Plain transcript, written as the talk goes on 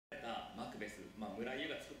村井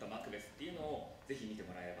優が作ったマクベスっていうのをぜひ見て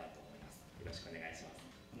もらえればと思います。よろしくお願いします。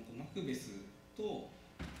マクベスと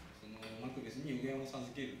そのマクベスに予言を授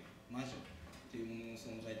ける魔女っていうものの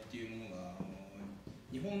存在っていうものが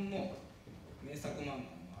日本の名作漫画の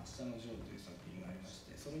「明日のジョー」という作品がありまし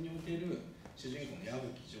て、それにおける主人公の矢吹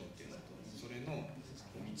ジョーっていうのと、それの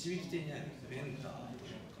導き手にあるベンダーとい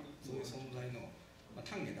うか、そういう存在の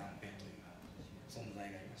丹下段平という存在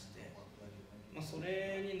がいまして、そ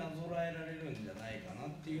れになぞらえられるんじゃないかな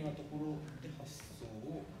っていうようなところで発想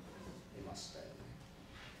を得ましたよね。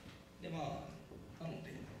でなの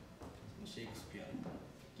でシェイクスピアの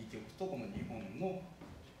戯曲とこの日本の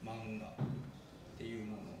漫画っていう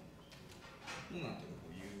もののなんていうか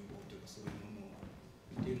融合というか、そういうもの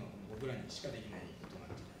っていうのは僕らにしかできないことな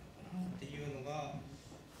んじゃないのかなっていうのが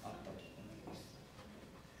あったと思います。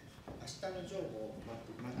明日のジョーもマ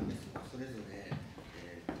クベスもそれぞれ、明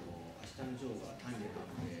日のジョーは丹下段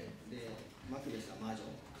平で、マクベスは魔女、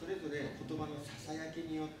それぞれ言葉のささやき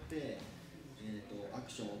によって、アク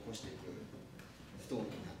ションを起こしていくストー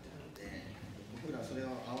リーになっているので、僕らはそれ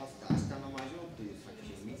を合わせた「明日の魔女」という作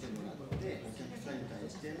品を見てもらって、お客さんに対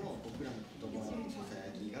しての僕らの言葉のささ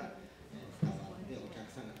やきが伝わって、お客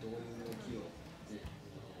さんがどういう動きを、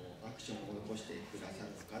アクションを起こしてくださ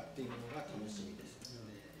るのかっていうのが楽しみですの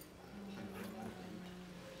で、反応があるといいと。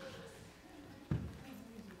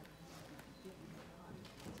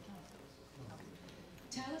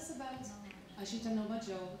Tell us about Ashita no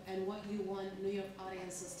Majo and what you want New York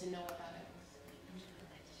audiences to know about it.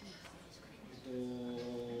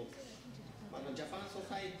 ジャパンソ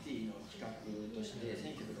サエティの企画として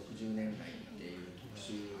1960年代っていう特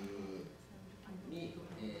集に、僕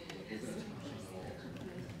らの作品を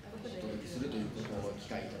お届けするということを機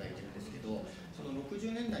会いただいてるんですけど、その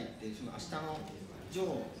60年代ってその明日のジ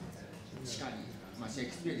ョーしかり、シェイ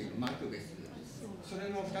クスピアでいうマクベス、それ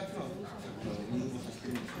の2つの作品を融合させ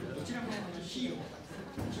てるんですけど、どちらもヒーロー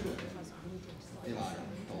ではある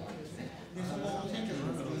と思うんですね。でその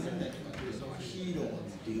1960年代とかっていうのはヒーロー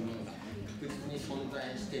っていうものが確実に存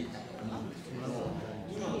在していたと思うんですけど、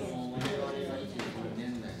今の我々が生きている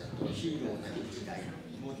年代だとヒーローなき時代、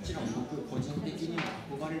もちろん僕個人的には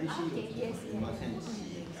憧れるヒーローっていうのはいません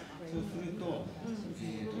し、そうすると、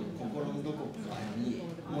心のどこかに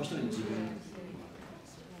もう一人自分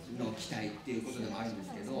の期待っていうことでもあるんで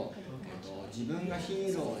すけど、自分がヒ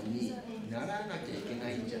ーローにならなきゃいけな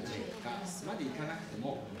いんじゃないかまでいかなくて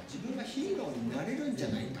も、自分がヒーローになれるんじゃ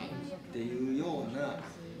ないかっていうような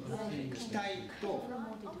期待と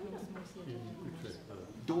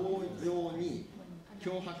同様に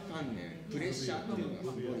脅迫観念、プレッシャーっていう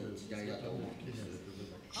のがすごい時代だと思うんです。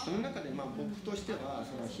その中で僕としては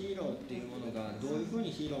そのヒーローっていうものがどういうふうに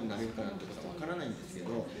ヒーローになれるかなんてことはわからないんですけ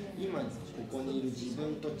ど、今ここにいる自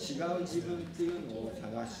分と違う自分っていうのを探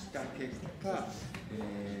した結果、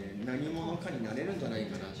何者かになれるんじゃない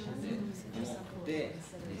かなって思って、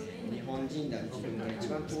日本人である自分が一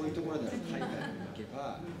番遠いところである海外に行け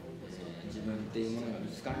ば、自分っていうものが見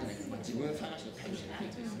つかるんじゃないか、自分探しの旅じゃない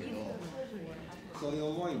んですけど、そういう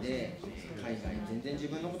思いで海外全然自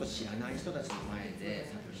分のこと知らない人たちの前で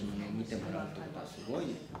作品を見てもらうってことはすご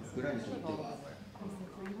い僕らにとっては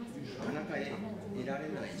なかなか得ら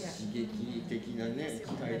れない刺激的な機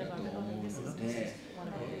会だと思うので、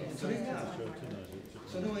それ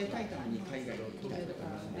を得たいために海外に行きたいと思い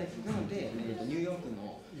ますね。なので、ニューヨーク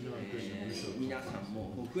の、皆さん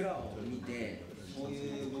も僕らを見て、そう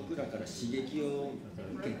いう僕らから刺激を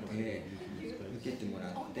受けても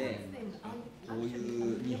らって、こうい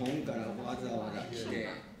う日本からわざわざ来て、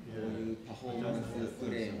こういうパフォーマンス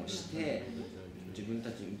プレーをして自分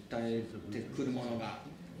たちに訴えてくるものが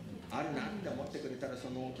あるなって思ってくれたら、そ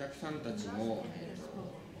のお客さんたちも、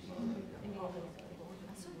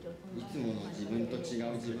いつもの自分と違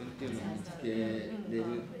う自分っていうのを見つけれる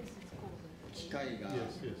機会が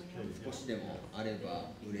少しでもあれば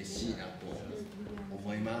嬉しいなと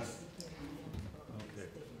思います。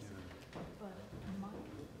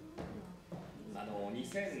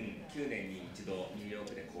2009年に一度ニューヨー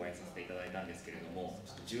クで公演させていただいたんですけれども、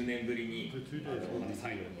ちょっと10年ぶりにまた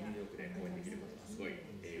再度ニューヨークで公演できることがすごい、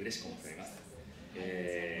嬉しく思っております。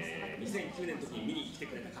2009年の時に見に来て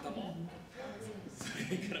くれた方も、それ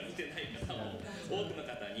から見てない方も、多くの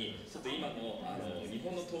方にちょっと今の日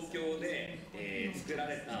本の東京で、作ら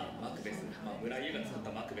れたマクベス、村井優が作っ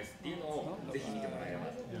たマクベスっていうのをぜひ見てもらえれば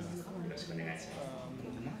と思います。よろしくお願いします。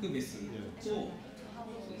マクベスと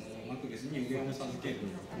マクベスに予言を授ける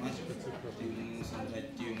魔女っていうものの存在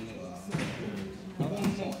っていうものが日本の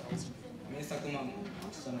名作漫画「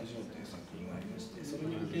明日のジョー」という作品がありまして、それ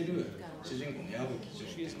における主人公の矢吹ジョ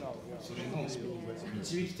ーとそれの導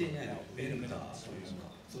き手になるベルダーというか、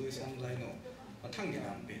そういう存在の丹下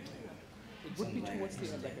段平という It would be towards the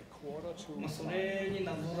end, like a quarter to. それに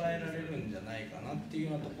なぞらえられるんじゃないかなってい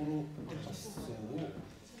うようなところで発想を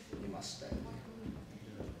得ましたよね。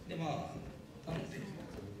でなので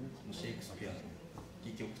シェイクスピアの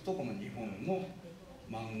戯曲とこの日本の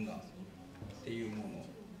漫画っていうも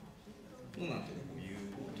ののなんていうか融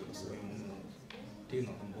合というかそういうものっていう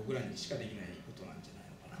のは僕らにしかできないことなんじゃない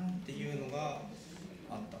のかなっていうのが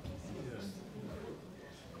あったと思います。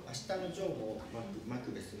明日のジョーもマ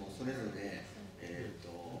クベスもそれぞれ、明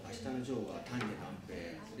日のジョーは丹下段平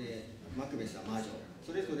でマクベスは魔女、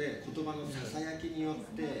それぞれ言葉のささやきによ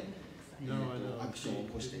って、アクション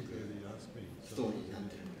を起こしていくストーリーにな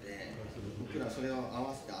っているので、僕らそれを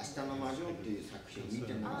合わせて明日の魔女っていう作品を見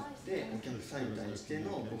てもらって、お客さんに対して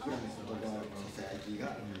の僕らの言葉のささやき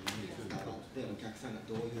が伝わって、お客さんが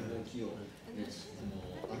どういう動きを、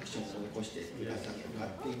アクションを起こしてくださるの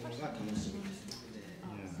かっていうのが楽しみですので、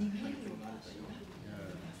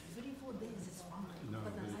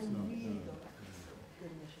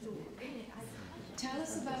Tell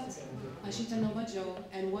us about Ashita Nova Joe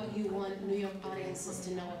and what you want New York audiences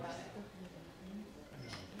to know about it.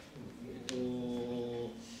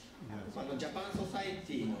 ジャパンソサイ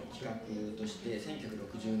ティの企画として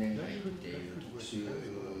1960年代っていう特集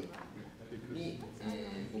に、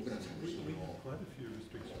僕らの作品をお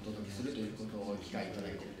届けするということを機会いただ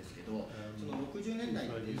いてるんですけど、その60年代っ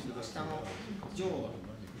てその下のジョ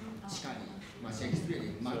ーしかに、シェイクスピア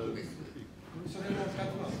でマクベス、それの2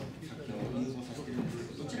つの作品を融合させてるんで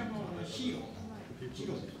すけど、どちらもヒーロー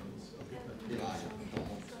ではあると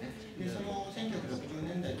思うんですね。で、その1960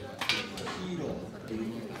年代とかってヒーローっていう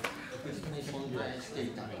ものが確実に存在してい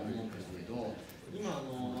たと思うんですけど、今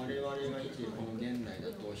我々が生きているこの現代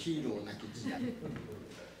だとヒーローなき時代。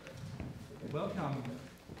Welcome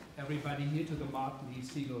everybody here to the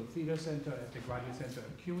Segal Theatre Center at the Graduate Center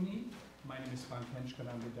at CUNY. My name is Frank Hentschker,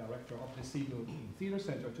 I'm the director of the Segal Theatre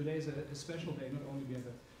Center. Today is a special day. Not only we have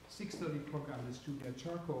a 6:30 program with Julia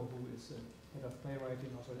Charco, who is head of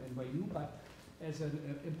playwriting also at NYU, but as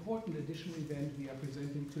an important additional event we are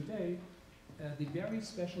presenting today the very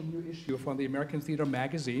special new issue from the American Theatre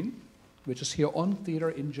magazine, which is here on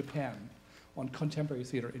theater in Japan, on contemporary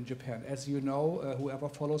theater in Japan. As you know, whoever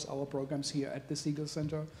follows our programs here at the Segal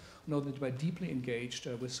Center know that we're deeply engaged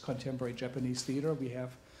with contemporary Japanese theater. We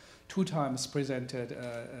have 2 times presented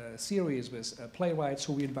a series with playwrights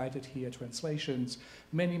who we invited here, translations,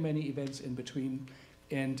 many events in between.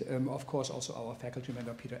 And of course also our faculty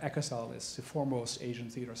member Peter Eckersall is the foremost Asian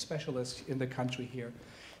theater specialist in the country here.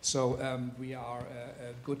 So we are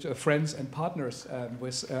good friends and partners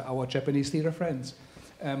with our Japanese theater friends.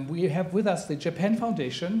 We have with us the Japan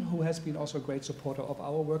Foundation, who has been also a great supporter of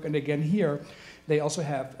our work. And again here, they also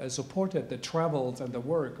have supported the travels and the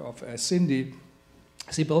work of Cindy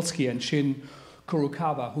Sibilsky and Shin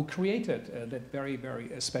Kurokawa, who created that very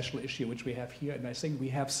special issue which we have here. And I think we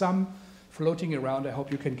have some floating around. I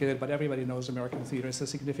hope you can get it, but everybody knows American theater is a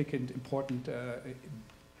significant, important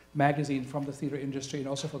magazine from the theater industry and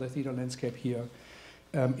also for the theater landscape here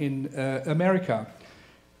in America.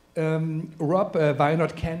 Rob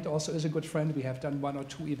Weinert Kent also is a good friend. We have done 1 or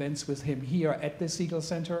 2 events with him here at the Segal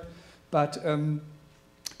Center. But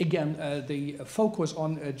again, the focus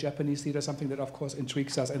on Japanese theater is something that of course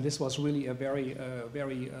intrigues us, and this was really a very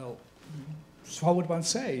how would one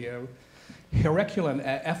say, Herculean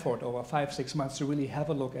effort over 5-6 months to really have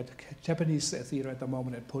a look at Japanese theater at the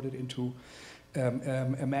moment and put it into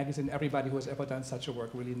a magazine. Everybody who has ever done such a work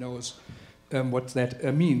really knows what that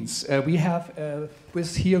means. We have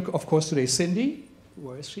with here, of course, today Cindy,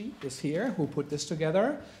 where is she? Is here, who put this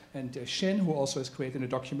together, and Shin, who also has created a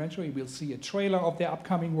documentary. We'll see a trailer of their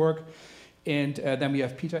upcoming work. And then we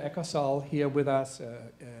have Peter Eckersall here with us,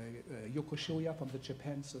 Yoko Shioya from the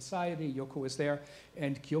Japan Society. Yoko is there,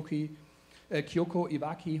 and Kyoko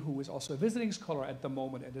Iwaki, who is also a visiting scholar at the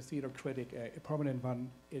moment and a theater critic, a prominent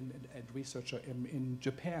one and researcher in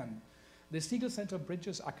Japan. The Segal Center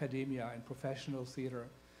bridges academia and professional theater,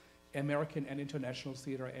 American and international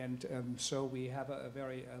theater, and so we have a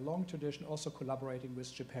very long tradition also collaborating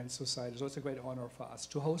with Japan Society. So it's a great honor for us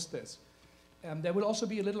to host this. There will also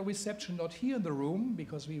be a little reception, not here in the room,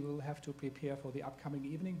 because we will have to prepare for the upcoming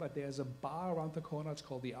evening, but there's a bar around the corner. It's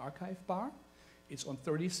called the Archive Bar. It's on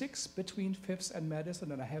 36 between 5th and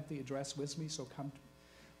Madison, and I have the address with me, so come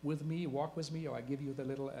with me, walk with me, or I give you the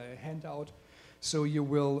little handout. So you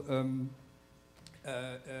will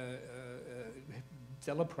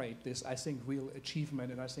celebrate this, I think, real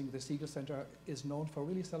achievement, and I think the Segal Center is known for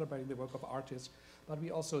really celebrating the work of artists, but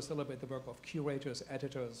we also celebrate the work of curators,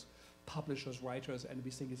 editors, publishers, writers, and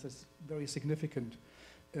we think it's a very significant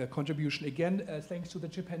contribution. Again, thanks to the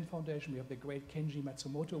Japan Foundation, we have the great Kenji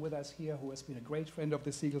Matsumoto with us here, who has been a great friend of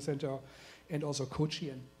the Segal Center, and also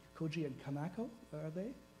Koji and Kanako, where are they?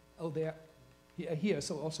 Oh, they're here.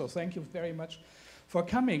 So also thank you very much for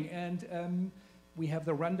coming. And we have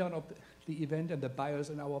the rundown of the event and the bios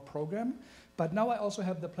in our program. But now I also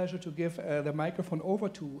have the pleasure to give the microphone over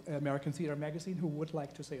to American Theatre Magazine, who would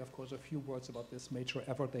like to say, of course, a few words about this major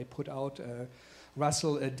effort they put out.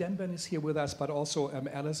 Russell Denben is here with us, but also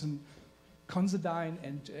Alison Considine.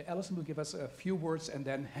 And Alison will give us a few words and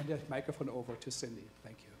then hand the microphone over to Cindy.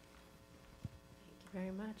 Thank you. Thank you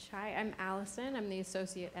very much. Hi, I'm Alison. I'm the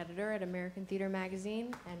associate editor at American Theatre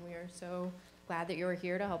Magazine, and we are so glad that you're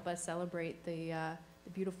here to help us celebrate the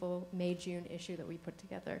beautiful May-June issue that we put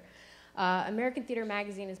together. American Theatre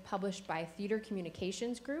Magazine is published by Theatre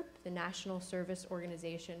Communications Group, the national service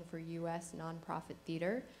organization for U.S. nonprofit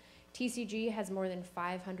theater. TCG has more than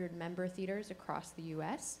 500 member theaters across the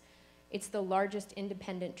U.S. It's the largest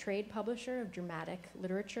independent trade publisher of dramatic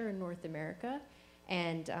literature in North America,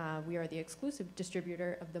 and we are the exclusive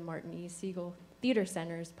distributor of the Martin E. Segal Theatre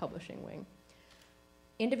Center's publishing wing.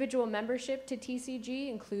 Individual membership to TCG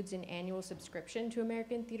includes an annual subscription to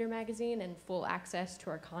American Theatre Magazine and full access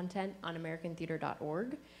to our content on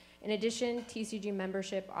americantheatre.org. In addition, TCG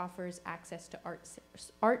membership offers access to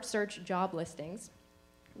art search job listings,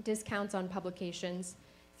 discounts on publications,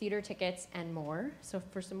 theater tickets, and more. So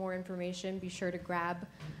for some more information, be sure to grab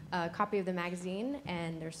a copy of the magazine,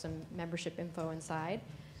 and there's some membership info inside.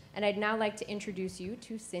 And I'd now like to introduce you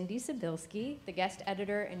to Cindy Sibilsky, the guest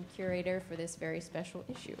editor and curator for this very special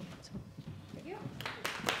issue. So, thank you.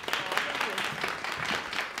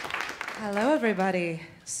 Hello, everybody.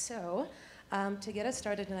 So, to get us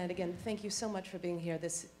started tonight, again, thank you so much for being here.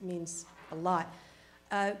 This means a lot.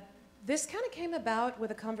 This kind of came about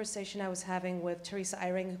with a conversation I was having with Teresa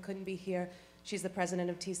Eyring, who couldn't be here. She's the president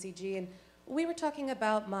of TCG, and we were talking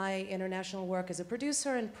about my international work as a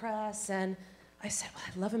producer and press, and I said, well,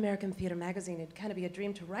 I love American Theatre Magazine. It'd kind of be a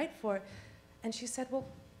dream to write for it. And she said, well,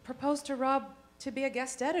 propose to Rob to be a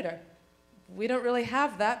guest editor. We don't really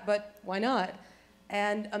have that, but why not?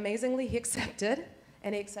 And amazingly, he accepted,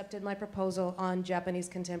 and he accepted my proposal on Japanese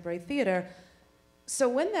contemporary theater. So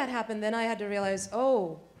when that happened, then I had to realize,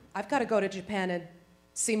 oh, I've got to go to Japan and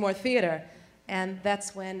see more theater. And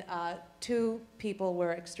that's when two people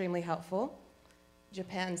were extremely helpful.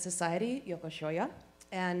 Japan Society, Yoko Shioya,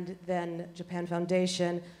 and then Japan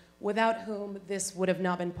Foundation, without whom this would have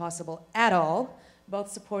not been possible at all.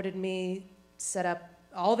 Both supported me, set up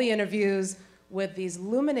all the interviews with these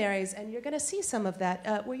luminaries, and you're gonna see some of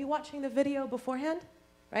that. Were you watching the video beforehand,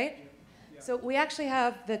 right? Yeah. So we actually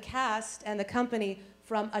have the cast and the company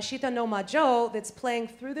from Ashita no Majo that's playing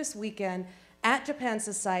through this weekend at Japan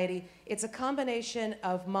Society. It's a combination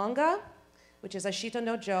of Manga, which is Ashita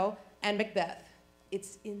no Jo, and Macbeth.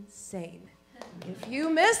 It's insane. If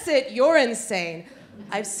you miss it, you're insane.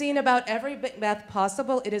 I've seen about every Macbeth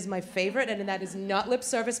possible. It is my favorite, and that is not lip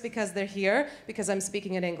service because they're here, because I'm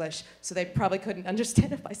speaking in English. So they probably couldn't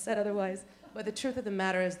understand if I said otherwise. But the truth of the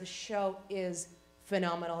matter is the show is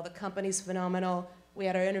phenomenal. The company's phenomenal. We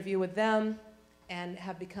had our interview with them and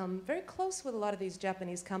have become very close with a lot of these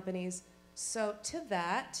Japanese companies. So to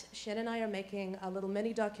that, Shin and I are making a little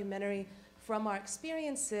mini documentary from our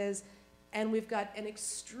experiences. And we've got an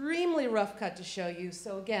extremely rough cut to show you.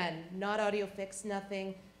 So again, not audio fix,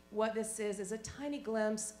 nothing. What this is a tiny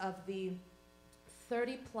glimpse of the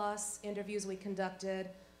 30+ interviews we conducted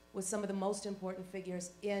with some of the most important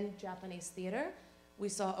figures in Japanese theater. We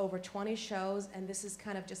saw over 20 shows, and this is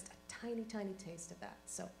kind of just a tiny, tiny taste of that.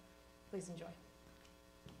 So please enjoy.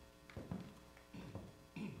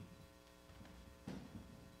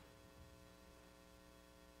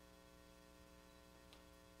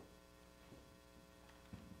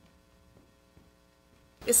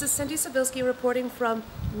 This is Cindy Sibilsky reporting from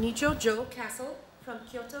Nijojo Castle from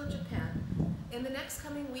Kyoto, Japan. In the next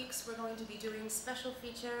coming weeks, we're going to be doing special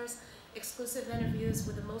features, exclusive interviews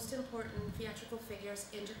with the most important theatrical figures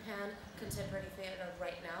in Japan contemporary theater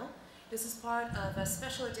right now. This is part of a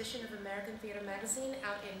special edition of American Theatre Magazine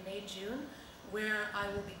out in May, June, where I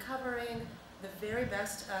will be covering the very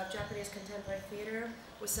best of Japanese contemporary theater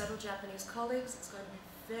with several Japanese colleagues. It's going to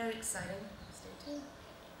be very exciting. Stay tuned.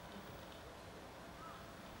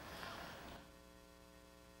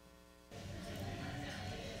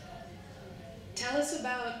 Tell us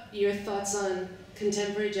about your thoughts on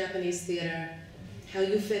contemporary Japanese theater, how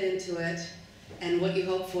you fit into it, and what you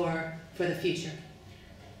hope for the future.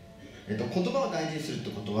 言葉を大事にするって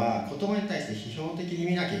ことは、言葉に対して批評的に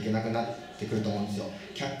見なきゃいけなくなってくると思うんですよ。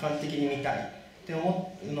客観的に見たいって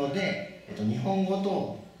思うので、日本語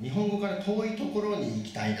と日本語から遠いところに行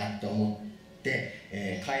きたいなと思っ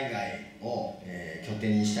て、海外を、拠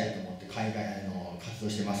点にしたいと思って海外の活動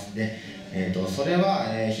してますんで、それは、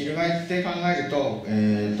翻って考えると、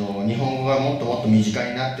日本語がもっともっと身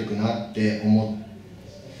近になっていくなって思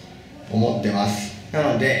ってます。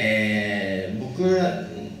なので、僕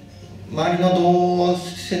周りの同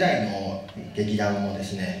世代の劇団もで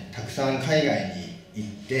すね、たくさん海外に行っ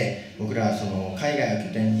て僕らはその海外を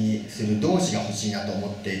拠点にする同志が欲しいなと思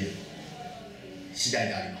っている次第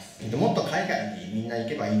であります。もっと海外にみんな行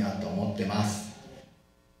けばいいなと思ってます。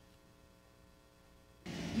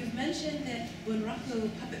You've mentioned that Bunraku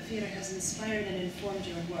Puppet Theater has inspired and informed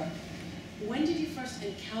your work. When did you first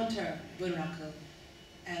encounter Bunraku,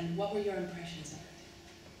 and what were your impressions of it?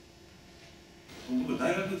 僕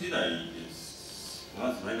大学時代です。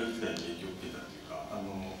まず大学時代に影響を受けたというか、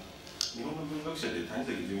日本の文学者で谷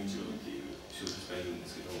崎潤一郎っていう小説家がいるんで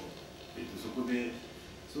すけど、そこで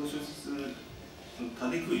その小説「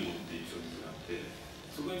タデクイモ」っていう小説があって、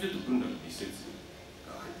そこにちょっと文学の一節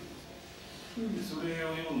が入ってるんですね。でそれ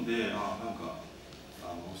を読んで、なんか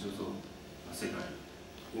面白そうな世界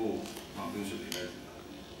を、文章で描いてるなと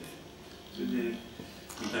思って、それで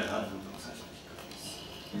見たいなと思ったのが最初のきっかけです。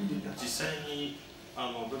実際に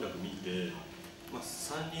文学見て、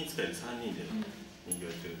3人使いで3人で人形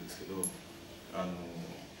やってるんですけど、なん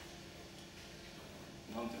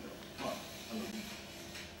ていうんだろ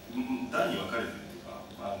う、段に分かれてるというか、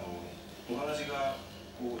お話が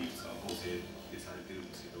こういくつかの構成でされてる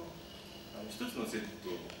んですけど、一つのセッ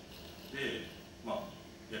トで、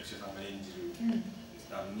役者さんが演じる、人形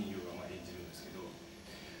が演じるんですけど、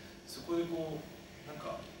そこでこうなんて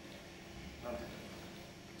いうんだろ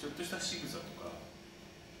う、ちょっとした仕草とか、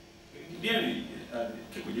リアルに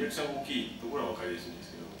結構リアクション大きいところは分かりやすいんで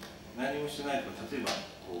すけど、何もしてないとか、例えば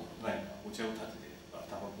こう何かお茶を立ててタ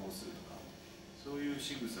バコを吸うとか、そういう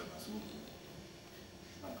仕草がすごく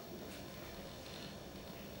なんかこう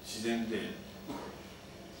自然で、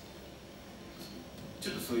ち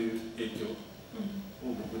ょっとそういう影響を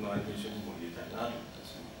僕のアニメーションにも入れたいなと思ったんで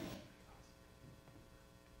すよ。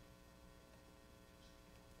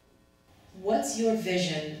What's your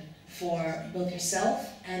vision for both yourself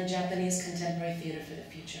and Japanese contemporary theater for the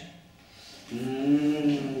future?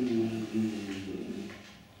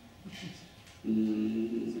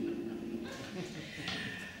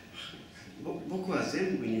 僕は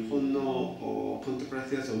全部日本のコンテンポラリ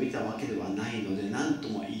ーティアスを見たわけではないので何と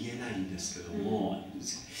も言えないんですけども、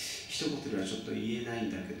一言ではちょっと言えない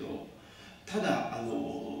んだけど、ただ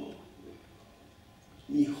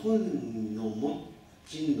日本の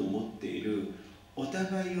人の持っているお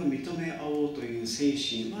互いを認め合おうという精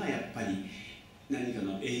神はやっぱり何か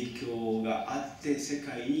の影響があって世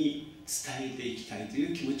界に伝えていきたいと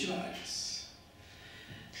いう気持ちはあります。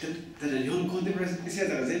ただ日本のコンテンポラリーシア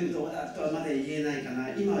ターが全部どうだとはまだ言えないかな。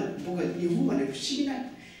今僕は日本はね、不思議な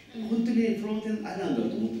本当にね、フローテンアイランドだ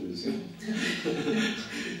と思ってるんですよ。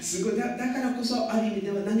すごい だからこそある意味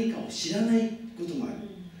では何かを知らないこともある。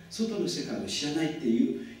外の世界を知らないって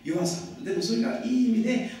いう弱さも、でもそれがいい意味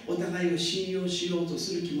でお互いを信用しようと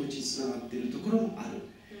する気持ちにつながっているところもある。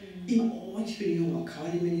今大きく日本は変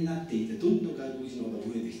わり目になっていて、どんどん外国人の方が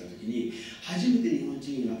増えてきたときに、初めて日本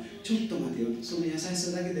人がちょっと待てよ、その優し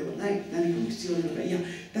さだけではない何かも必要なのか、いや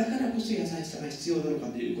だからこそ優しさが必要なのか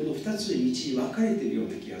という、この2つの道に分かれているよう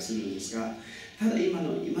な気がするんですが、ただまだ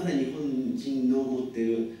日本人の持って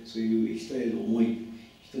いるそういう人への思い、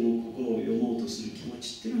人の心を読もうとする気持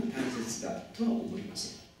ちっていうのは大切だとは思いま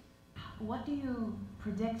す。What do you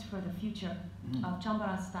predict for the future of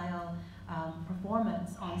Chambara style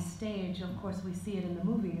performance on stage? Of course, we see it in the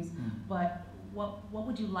movies, but what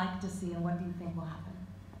would you like to see, and what do you think will happen?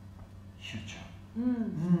 Future.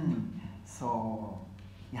 そ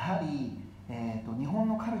う、やはり、日本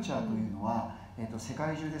のカルチャーというのは、世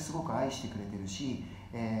界中ですごく愛してくれてるし、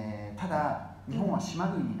ただ日本は島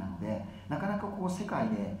国なので、なかなかこう世界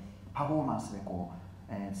でパフォーマンスでこう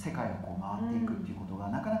世界をこう回っていくっていうことが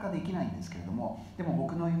なかなかできないんですけれども、でも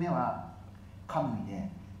僕の夢はカムイで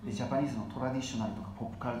ジャパニーズのトラディショナルとかポッ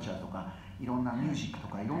プカルチャーとかいろんなミュージックと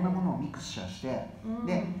かいろんなものをミクスチャーして、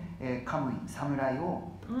で、カムイ、侍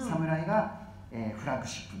が、フラッグ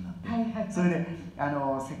シップになって、それで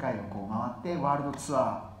世界をこう回ってワールドツア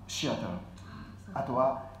ー、シアター、あと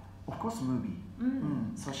はオフコースムービ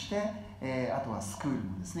ー、そして、あとはスクール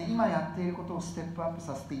もですね、今やっていることをステップアップ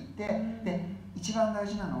させていって、で一番大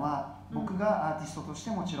事なのは僕がアーティストとして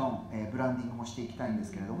もちろん、ブランディングもしていきたいんで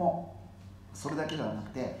すけれども、それだけではなく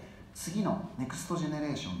て次のネクストジェネレ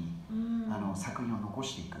ーションに作品を残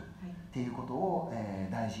していくっていうことを、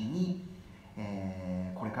大事に、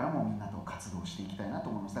これからもみんなと活動していきたいなと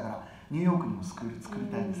思います。だからニューヨークにもスクール作り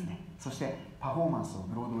たいですね。そしてパフォーマンスを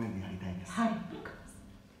ブロードウェイでやりたいです。はい。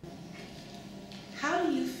How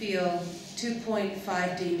do you feel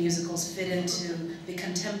 2.5D musicals fit into the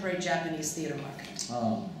contemporary Japanese theater market?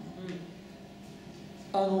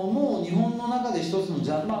 もう日本の中で一つの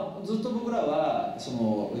ジャンル、ずっと僕らはそ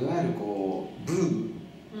のいわゆるこうブー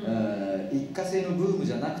ム、一過性のブーム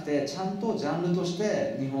じゃなくてちゃんとジャンルとし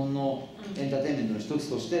て日本のエンターテインメントの一つ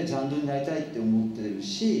としてジャンルになりたいって思ってる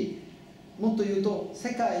し、もっと言うと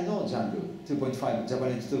世界のジャンル 2.5 ジャパ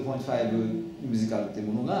ニーズ 2.5 ミュージカルっていう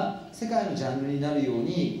ものが世界のジャンルになるよう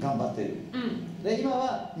に頑張ってる、で今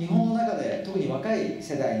は日本の中で特に若い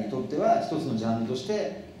世代にとっては一つのジャンルとし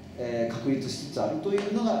て、確立しつつあるとい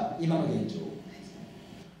うのが今の現状。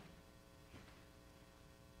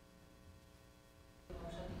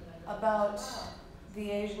About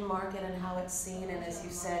the Asian market and how it's seen, and as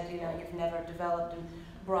you said, you know, you've never developed and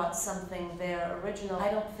brought something there original.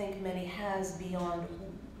 I don't think many has beyond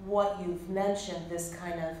what you've mentioned, this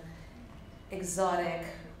kind of exotic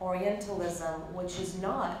Orientalism, which is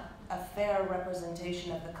not a fair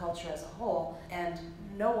representation of the culture as a whole, and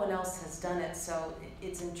no one else has done it, so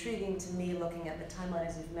it's intriguing to me looking at the timeline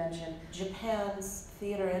as you've mentioned. Japan's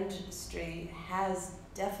theater industry has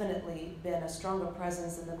definitely been a stronger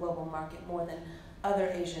presence in the global market more than other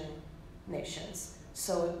Asian nations.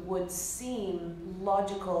 So it would seem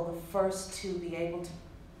logical the first to be able to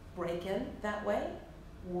break in that way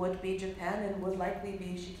would be Japan and would likely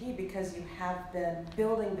be Shiki, because you have been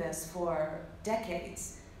building this for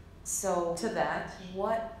decades. So to that,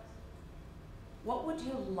 what would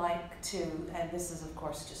you like to, and this is of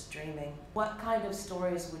course just dreaming, what kind of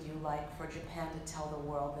stories would you like for Japan to tell the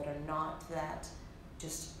world that are not that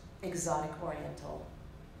just exotic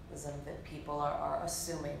Orientalism that people are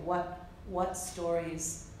assuming? What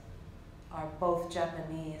stories are both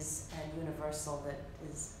Japanese and universal that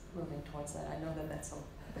is moving towards that? I know that that's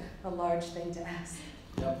a large thing to ask.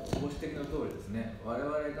 いや、ご指摘の通りですね。我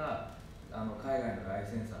々が海外のライ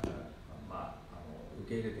センサーから受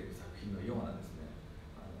け入れている作品のようなですね、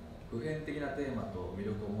普遍的なテーマと魅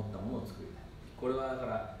力を持ったものを作りたい。これはだか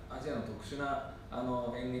らアジアの特殊な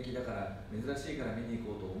演劇だから珍しいから見に行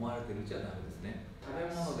こうと思われてるんじゃダメですね。食べ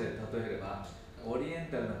物で例えればオリエ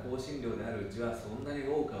ンタルな香辛料であるうちはそんなに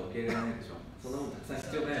豪華を受け入れられないでしょ。そんなものたくさん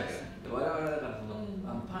必要ないわけだ。我々だから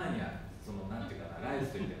パンやなんていうかな、ライ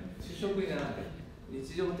スといった主食にならない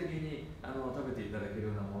日常的に食べていただけ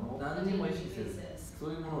るようなものを何にも意識せずそ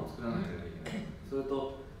ういうものを作らなければいけない。それ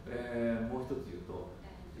と、もう一つ言うと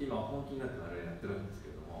今本気になって我々やってるわけです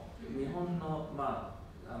けれども、日本の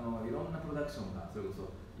いろんなプロダクションがそれこ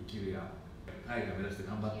そ生きるや海外を目指して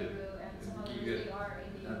頑張ってる生きる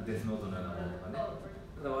デスノートのようなものとかね。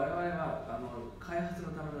ただ我々は開発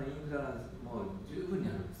のためのインフラがもう十分に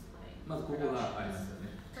あるんです。まずここがありますよ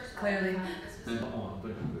ね。Clearly. もうと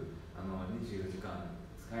にかく24時間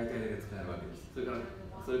使いたいだけ使えるわけです。それ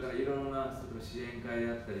からいろいろな支援会で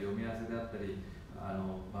あったり読み合わせであったり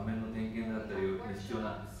場面の点検であったりに必要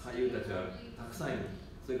な俳優たちはたくさんいる。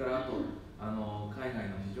それからあと海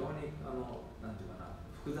外の非常になんていうかな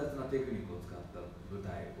複雑なテクニックを使った舞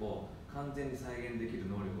台を完全に再現できる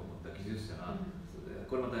能力を持った技術者が、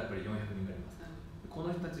これまたやっぱり400人ぐらいいます。こ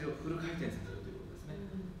の人たちをフル回転させるということですね。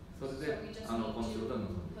それでこの仕事に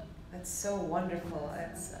臨んで。That's so wonderful.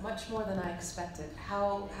 It's much more than I expected.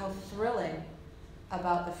 How thrilling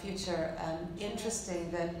about the future, and interesting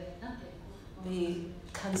that the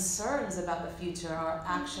concerns about the future are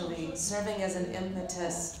actually serving as an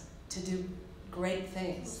impetus to do great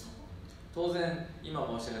things. 当然今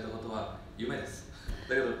申し上げたことは夢です。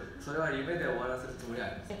だけどそれは夢で終わらせるつもりはあ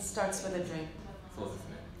りません。It starts with a dream. そうです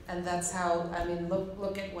ね。And that's how, I mean,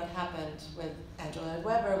 look at what happened with Angela and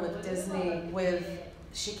Weber, with Disney, with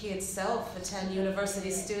Shiki itself, the 10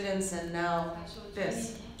 university students, and now this. そうで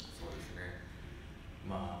すね。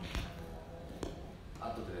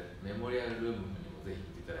後でメモリアルルームにもぜひ行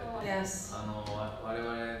っていただいて、Yes. 我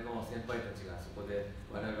々の先輩たちがそこで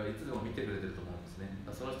我々はいつでも見てくれてると思うんですね。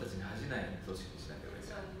その人たちに恥じない組織にしなければい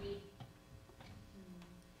けない。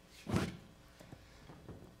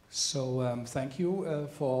So thank you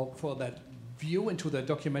for that view into the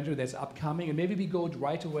documentary that's upcoming. And maybe we go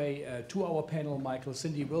right away to our panel. Michael,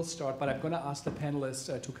 Cindy will start, but I'm going to ask the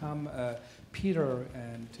panelists to come, Peter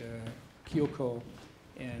and Kyoko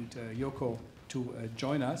and Yoko, to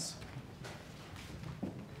join us.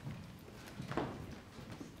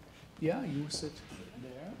 Yeah, you sit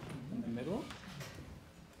there in the middle.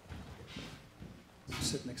 You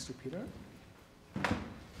sit next to Peter.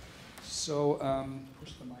 So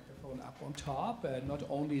push the microphone up on top. Not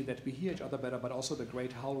only that we hear each other better, but also the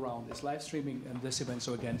great HowlRound is live streaming in this event.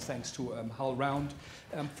 So again, thanks to HowlRound.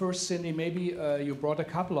 First, Cindy, maybe you brought a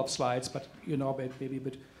couple of slides, but you know, maybe a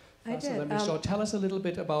bit faster than me. So tell us a little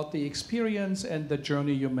bit about the experience and the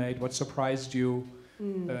journey you made. What surprised you,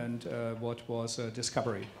 and what was a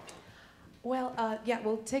discovery? Well, yeah,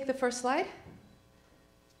 we'll take the first slide.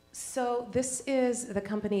 So this is the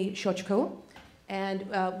company Shochiku. And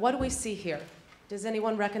what do we see here? Does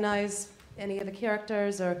anyone recognize any of the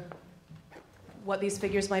characters or what these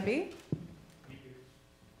figures might be?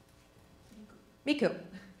 Miku,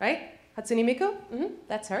 right? Hatsune Miku?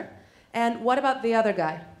 That's her. And what about the other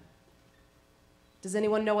guy? Does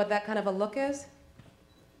anyone know what that kind of a look is?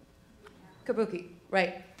 Kabuki,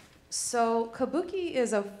 right. So kabuki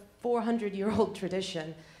is a 400-year-old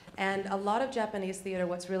tradition. And a lot of Japanese theater,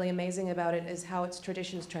 what's really amazing about it is how its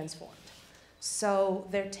traditions transformed. So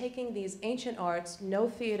they're taking these ancient arts. No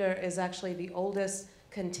theater is actually the oldest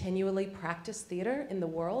continually practiced theater in the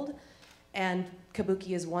world, and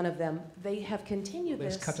kabuki is one of them. They have continued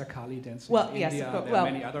this. There's Kathakali dancing well, in yes, India, well, there are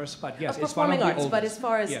many others, but yes, it's one of performing the arts. oldest. But as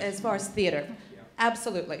far as yes. as far as theater,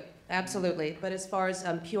 absolutely, absolutely. But as far as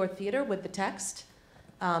pure theater with the text,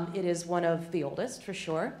 it is one of the oldest for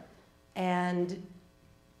sure, and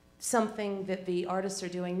something that the artists are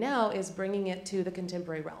doing now is bringing it to the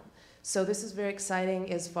contemporary realm. So this is very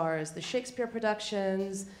exciting as far as the Shakespeare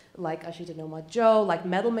productions, like Ashita no Majo, like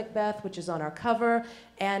Metal Macbeth, which is on our cover,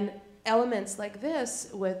 and elements like this,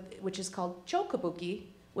 which is called chokabuki,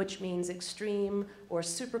 which means extreme or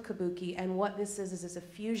super kabuki, and what this is a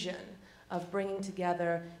fusion of bringing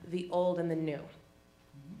together the old and the new.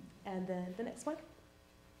 And then the next one.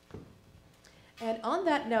 And on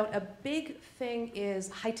that note, a big thing is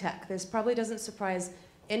high tech. This probably doesn't surprise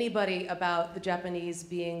anybody about the Japanese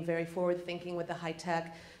being very forward-thinking with the high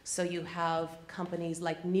tech. So you have companies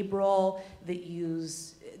like Nibrol that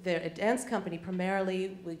use, they're a dance company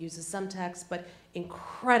primarily, uses some text, but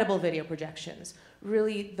incredible video projections,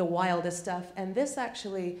 really the wildest stuff. And this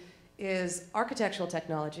actually is architectural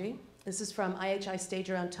technology. This is from IHI Stage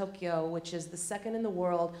Around Tokyo, which is the second in the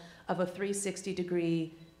world of a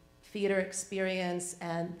 360-degree theater experience.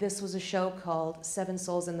 And this was a show called Seven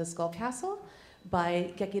Souls in the Skull Castle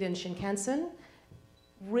by Gekiden Shinkansen.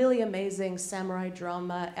 Really amazing samurai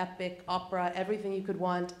drama, epic, opera, everything you could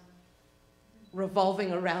want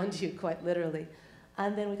revolving around you, quite literally.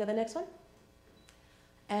 And then we got the next one.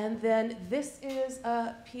 And then this is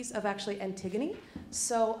a piece of actually Antigone.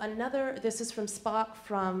 So this is from Spock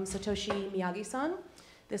from Satoshi Miyagi-san.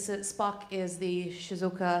 Spock is the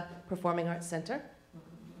Shizuoka Performing Arts Center.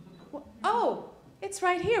 Oh, it's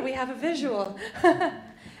right here, we have a visual.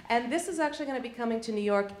 And this is actually going to be coming to New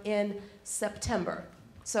York in September,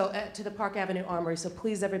 so to the Park Avenue Armory. So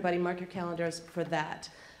please, everybody, mark your calendars for that.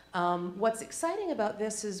 What's exciting about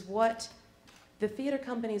this is what the theater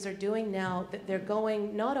companies are doing now, that they're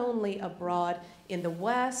going not only abroad in the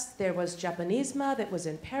West, there was Japanisma that was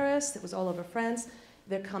in Paris, that was all over France,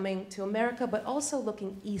 they're coming to America, but also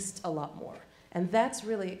looking east a lot more. And that's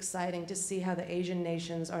really exciting to see how the Asian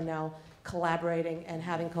nations are now collaborating and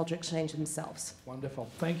having culture exchange themselves. Wonderful,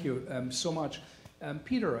 thank you so much.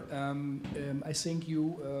 Peter, I think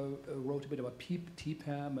you wrote a bit about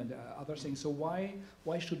TPAM and other things. So why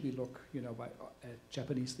should we look, at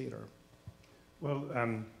Japanese theater? Well,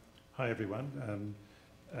 hi everyone.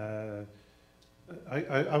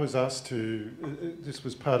 I was asked to. This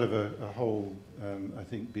was part of a whole, I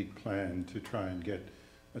think, big plan to try and get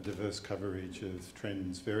a diverse coverage of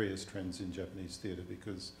trends, various trends in Japanese theatre,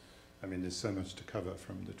 because I mean, there's so much to cover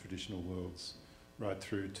from the traditional worlds right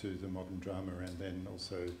through to the modern drama, and then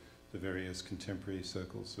also the various contemporary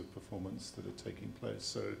circles of performance that are taking place.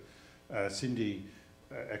 So Cindy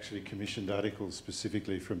actually commissioned articles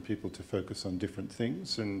specifically from people to focus on different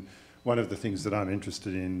things, and one of the things that I'm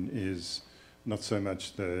interested in is not so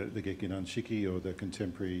much the Gekinan Shiki or the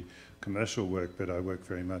contemporary commercial work, but I work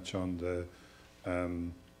very much on the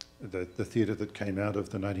theatre that came out of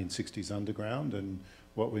the 1960s underground and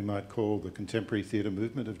what we might call the contemporary theatre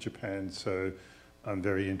movement of Japan. So I'm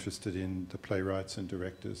very interested in the playwrights and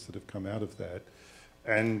directors that have come out of that.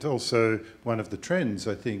 And also one of the trends,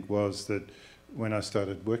 I think, was that when I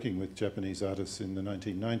started working with Japanese artists in the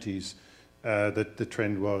 1990s, that the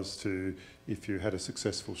trend was to, if you had a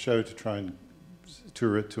successful show, to try and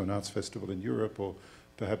tour it to an arts festival in Europe, or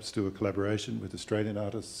perhaps do a collaboration with Australian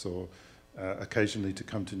artists, or occasionally to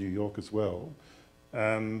come to New York as well.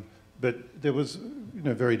 But there was,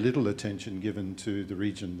 very little attention given to the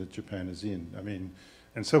region that Japan is in. I mean,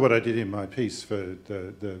 and so what I did in my piece for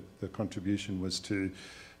the contribution was to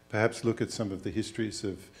perhaps look at some of the histories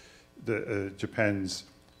of Japan's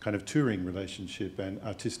kind of touring relationship and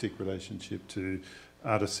artistic relationship to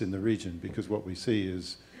artists in the region, because what we see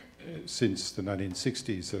is since the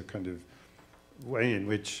 1960s a kind of way in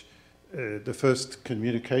which the first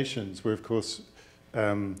communications were, of course,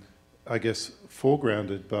 I guess,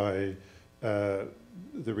 foregrounded by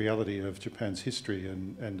the reality of Japan's history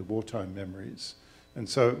and the wartime memories. And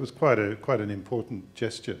so it was quite an important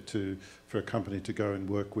gesture for a company to go and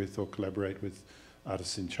work with or collaborate with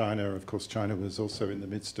artists in China. Of course, China was also in the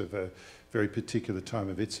midst of a very particular time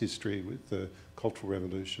of its history with the Cultural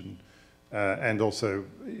Revolution, and also,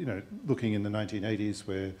 you know, looking in the 1980s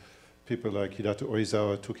where people like Hidato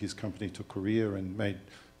Oizawa took his company to Korea and made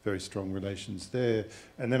very strong relations there.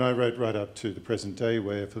 And then I wrote right up to the present day,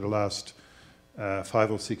 where for the last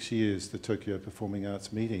 5 or 6 years, the Tokyo Performing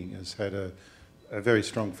Arts Meeting has had a very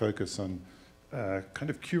strong focus on kind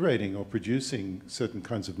of curating or producing certain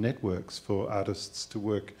kinds of networks for artists to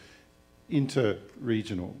work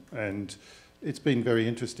inter-regional. And it's been very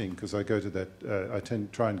interesting because I go to that, I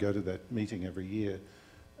try and go to that meeting every year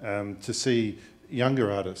to see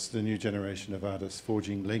younger artists, the new generation of artists,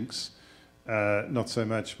 forging links, not so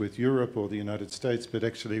much with Europe or the United States, but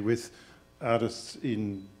actually with artists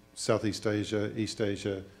in Southeast Asia, East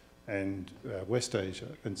Asia, and West Asia.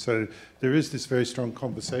 And so there is this very strong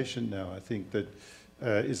conversation now, I think, that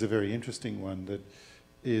is a very interesting one, that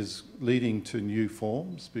is leading to new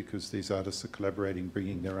forms, because these artists are collaborating,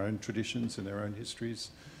 bringing their own traditions and their own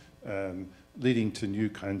histories, leading to new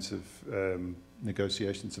kinds of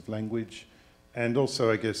negotiations of language. And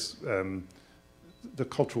also, I guess, the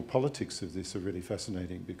cultural politics of this are really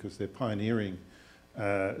fascinating, because they're pioneering.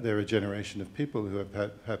 They're a generation of people who are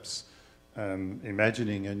perhaps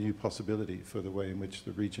imagining a new possibility for the way in which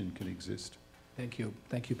the region can exist. Thank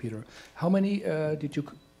you, Peter. How many did you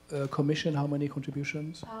commission? How many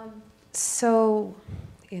contributions? So,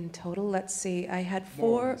 in total, let's see, I had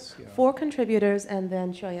four contributors, and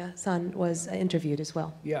then Shioya-san was interviewed as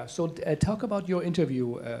well. Yeah, so talk about your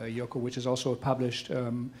interview, Yoko, which is also published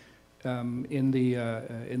in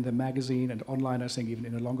the magazine and online, I think, even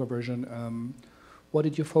in a longer version. What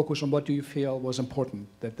did you focus on? What do you feel was important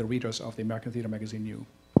that the readers of the American Theatre magazine knew?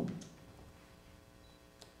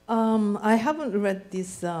 I haven't read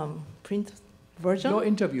this print version. Your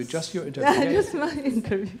interview, just your interview. Just my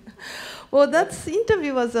interview. Well, that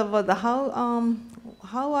interview was about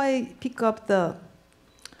how I pick up the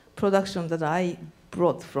production that I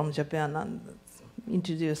brought from Japan and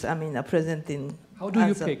introduce, presenting. How do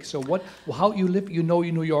you pick? So how you live, you know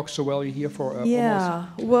New York so well, you're here for almost 20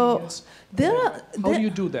 years. How do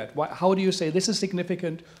you do that? How do you say, this is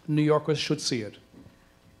significant, New Yorkers should see it?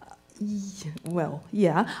 Well,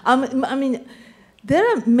 yeah. There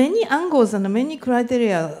are many angles and many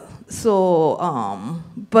criteria. So,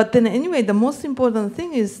 but then anyway, the most important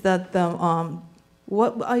thing is that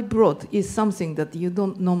what I brought is something that you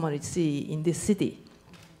don't normally see in this city.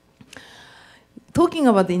 Talking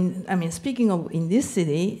about speaking of in this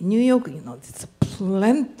city, New York, it's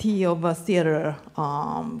plenty of theater,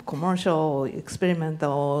 commercial,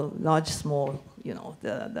 experimental, large, small,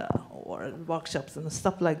 or workshops and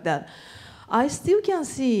stuff like that. I still can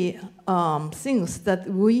see things that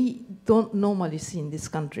we don't normally see in this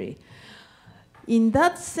country. In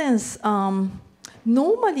that sense,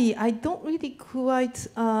 normally I don't really quite,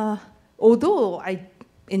 although I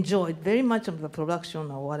enjoyed very much of the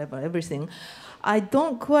production or whatever, everything, I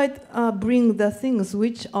don't quite bring the things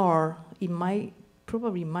which are,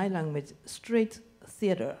 probably in my language, straight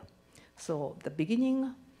theater. So the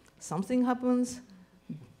beginning, something happens,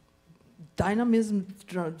 dynamism,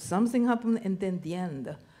 something happens, and then the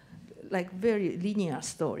end, like very linear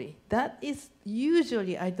story. That is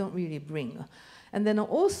usually I don't really bring. And then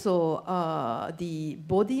also the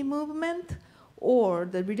body movement or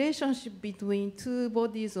the relationship between two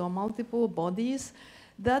bodies or multiple bodies,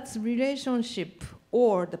 that's relationship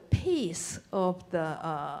or the pace of the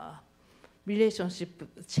relationship,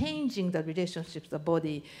 changing the relationship, the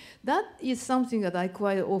body, that is something that I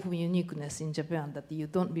quite often uniqueness in Japan that you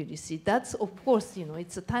don't really see. That's, of course,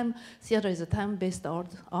 it's a theater is a time-based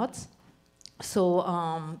arts. So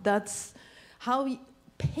that's how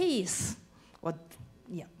pace, what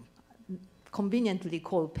conveniently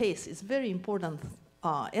called pace, is very important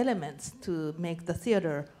elements to make the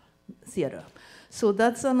theater. So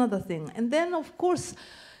that's another thing. And then, of course,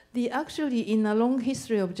 actually, in a long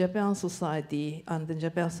history of Japan Society and the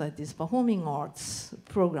Japan Society's performing arts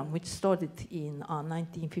program, which started in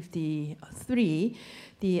 1953,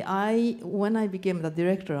 when I became the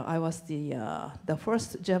director, I was the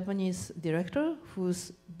first Japanese director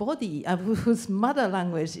whose body, whose mother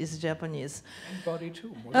language is Japanese. And body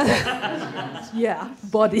too. Yeah,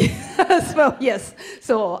 body as well. Yes.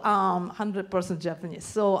 So 100% Japanese.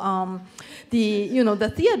 So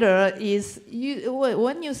the theater is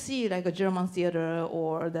when you see like a German theater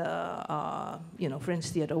or the French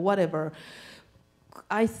theater, whatever.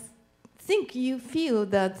 I think you feel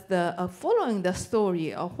that following the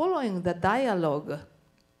story or following the dialogue,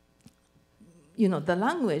 the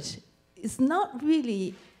language is not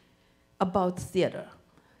really about theater.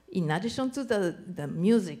 In addition to the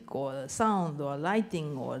music or the sound or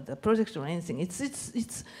lighting or the projection or anything,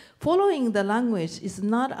 it's following the language is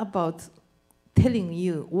not about telling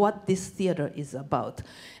you what this theater is about.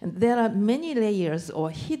 And there are many layers or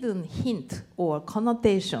hidden hint or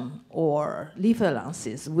connotation or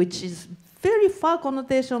references, which is very far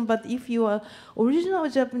connotation, but if you are original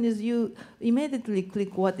Japanese, you immediately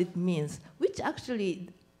click what it means, which actually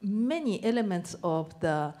many elements of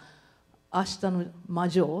the Ashita no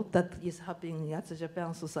Majo that is happening at the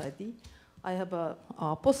Japan Society. I have a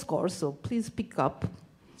postcard, so please pick up.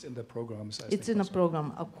 It's in the programs. It's in the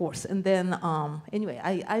program, of course. And then, anyway,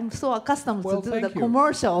 I'm so accustomed to do the you.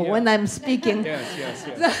 commercial when I'm speaking. Yes.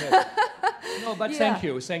 No, but thank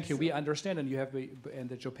you. We understand, and you have been in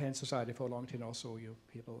the Japan Society for a long time. Also, you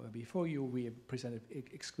people before you, we presented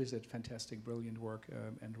exquisite, fantastic, brilliant work,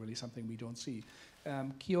 and really something we don't see.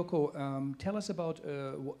 Kyoko, tell us about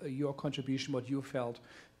your contribution, what you felt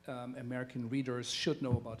American readers should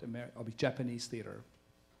know about Japanese theater.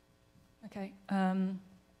 Okay.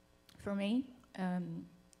 For me,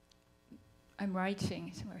 I'm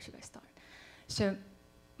writing, so where should I start? So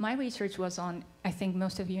my research was on, I think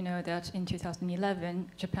most of you know that in 2011,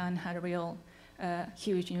 Japan had a real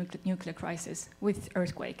huge nuclear crisis with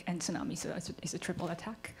earthquake and tsunami, so it's a triple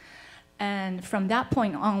attack. And from that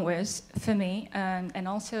point onwards, for me, and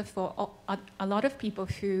also for a lot of people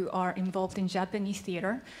who are involved in Japanese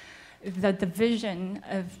theater, the vision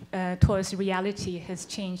of towards reality has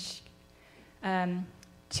changed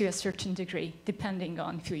to a certain degree, depending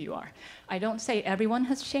on who you are. I don't say everyone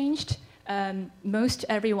has changed. Most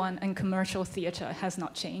everyone in commercial theater has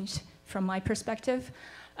not changed, from my perspective.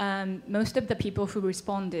 Most of the people who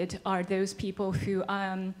responded are those people who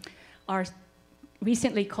are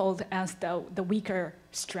recently called as the weaker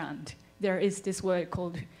strand. There is this word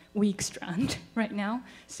called weak strand right now.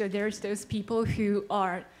 So there's those people who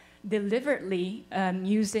are deliberately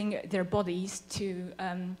using their bodies to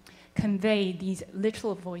convey these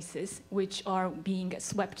little voices which are being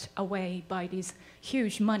swept away by this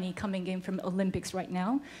huge money coming in from Olympics right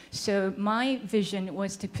now. So my vision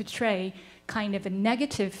was to portray kind of a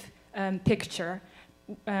negative picture.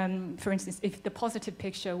 For instance, if the positive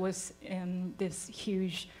picture was this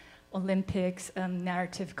huge Olympics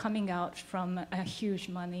narrative coming out from a huge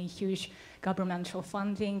money, huge governmental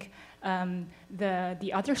funding,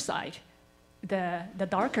 the other side, the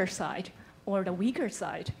darker side, or the weaker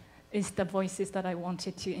side, is the voices that I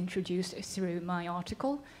wanted to introduce through my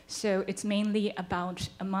article. So it's mainly about,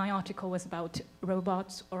 my article was about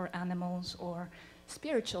robots or animals or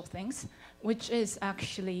spiritual things, which is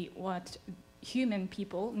actually what human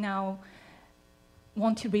people now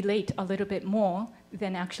want to relate a little bit more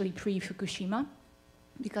than actually pre-Fukushima,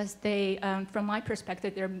 because they, from my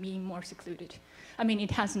perspective, they're being more secluded. I mean,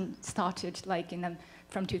 it hasn't started like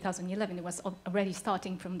from 2011, it was already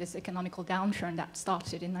starting from this economical downturn that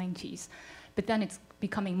started in the 90s. But then it's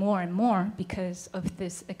becoming more and more because of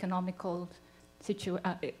this economical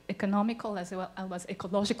as well as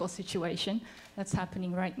ecological situation that's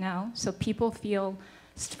happening right now. So people feel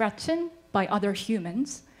threatened by other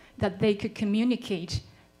humans that they could communicate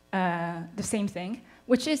the same thing,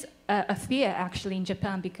 which is a fear actually in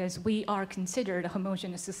Japan, because we are considered a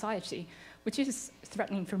homogeneous society, which is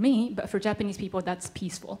threatening for me, but for Japanese people, that's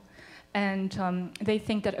peaceful. And they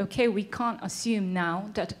think that, okay, we can't assume now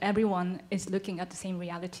that everyone is looking at the same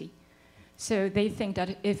reality. So they think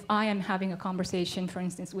that if I am having a conversation, for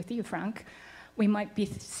instance, with you, Frank, we might be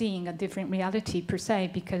seeing a different reality per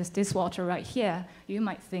se, because this water right here, you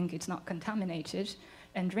might think it's not contaminated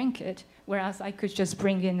and drink it, whereas I could just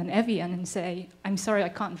bring in an Evian and say, I'm sorry, I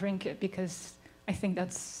can't drink it because I think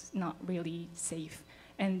that's not really safe.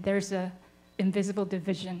 And there's a invisible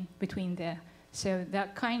division between there. So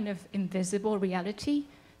that kind of invisible reality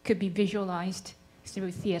could be visualized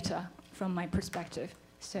through theater, from my perspective.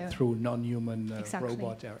 So through non-human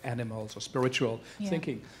robot or animals or spiritual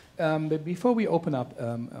thinking. But before we open up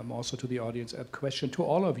also to the audience, a question to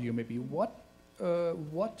all of you maybe. What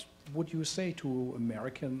would you say to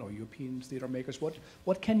American or European theater makers?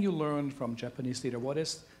 What can you learn from Japanese theater? What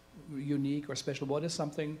is unique or special? What is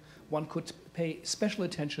something one could pay special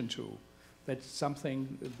attention to that's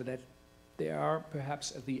something that they are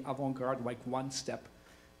perhaps at the avant-garde, like one step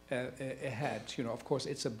ahead. You know, of course,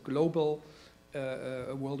 it's a global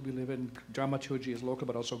world we live in. Dramaturgy is local,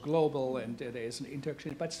 but also global, and there is an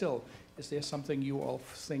interaction. But still, is there something you all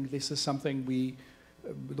think this is something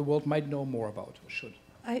the world might know more about, or should?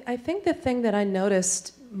 I think the thing that I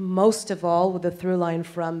noticed most of all with the through line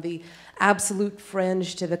from the absolute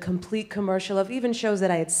fringe to the complete commercial of even shows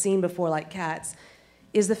that I had seen before, like Cats,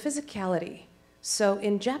 is the physicality. So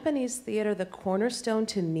in Japanese theater, the cornerstone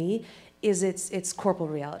to me is its corporal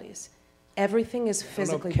realities. Everything is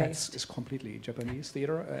physically Cats based. is completely Japanese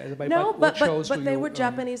theater. No, but they were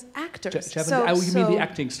Japanese actors. You mean the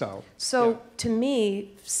acting style? So to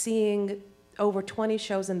me, seeing over 20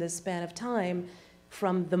 shows in this span of time,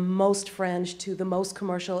 from the most fringe to the most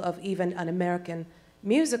commercial of even an American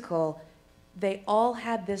musical, they all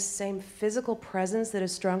had this same physical presence that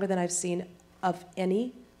is stronger than I've seen of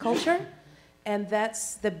any culture. And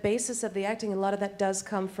that's the basis of the acting. A lot of that does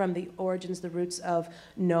come from the origins, the roots of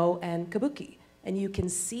No and Kabuki. And you can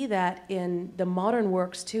see that in the modern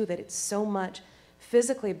works too, that it's so much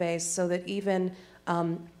physically based, so that even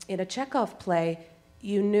in a Chekhov play,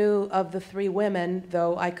 you knew of the three women,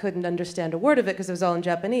 though I couldn't understand a word of it because it was all in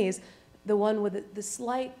Japanese. The one with the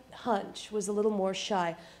slight hunch was a little more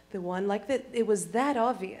shy. The one like that, it was that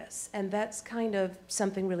obvious. And that's kind of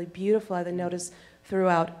something really beautiful I noticed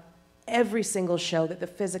throughout every single show, that the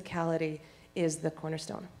physicality is the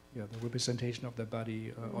cornerstone. Yeah, the representation of the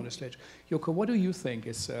body on the stage. Yoko, what do you think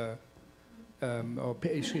is...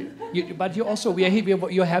 but you also,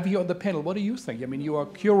 you have here on the panel, what do you think? I mean, you are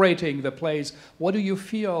curating the plays. What do you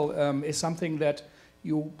feel is something that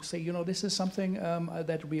you say, you know, this is something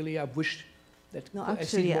that really I wish that no, I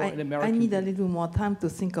see more in American. I need a little more time to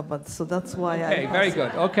think about it, so that's why Okay, very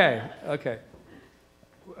good. Okay, okay.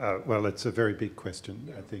 Well, it's a very big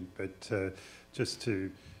question, I think, but just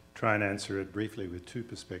to try and answer it briefly with two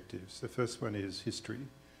perspectives. The first one is history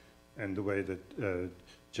and the way that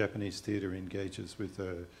Japanese theatre engages with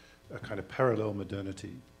a kind of parallel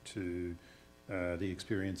modernity to the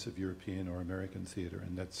experience of European or American theatre,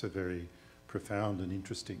 and that's a very profound and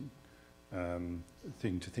interesting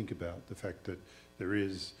thing to think about, the fact that there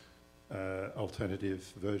is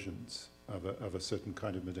alternative versions of a certain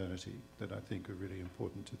kind of modernity that I think are really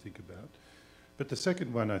important to think about. But the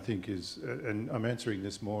second one I think is, and I'm answering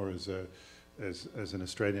this more as an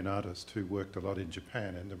Australian artist who worked a lot in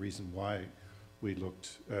Japan, and the reason why we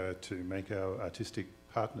looked to make our artistic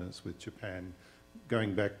partners with Japan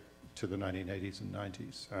going back to the 1980s and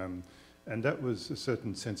 90s. And that was a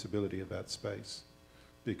certain sensibility about space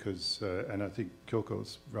because, and I think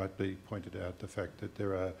Kyoko's rightly pointed out the fact that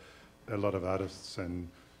there are a lot of artists, and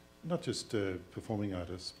not just performing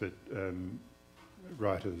artists, but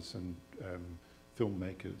writers and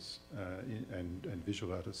filmmakers and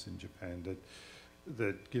visual artists in Japan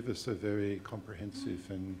that give us a very comprehensive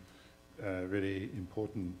and really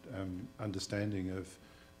important understanding of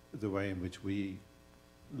the way in which we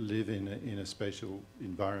live in a spatial,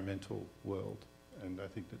 environmental world, and I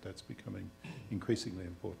think that that's becoming increasingly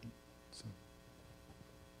important. So.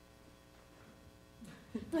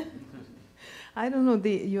 I don't know.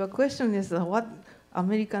 Your question is what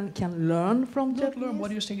American can learn from Japanese? Learn. What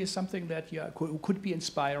do you think is something that could be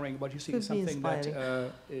inspiring? What do you think is something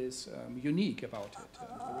that is unique about it?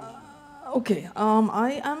 Okay,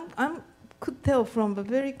 I could tell from a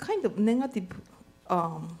very kind of negative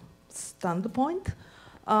standpoint.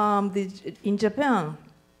 In Japan,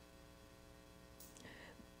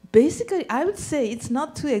 basically, I would say it's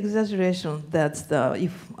not too exaggeration that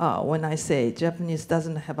when I say Japanese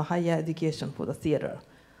doesn't have a higher education for the theater.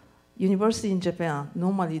 University in Japan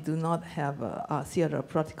normally do not have a theater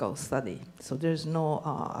practical study, so there's no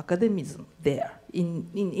academism there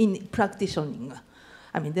in practicing.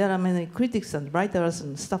 I mean, there are many critics and writers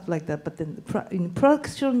and stuff like that, but then in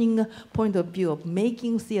practicing point of view of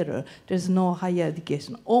making theater, there's no higher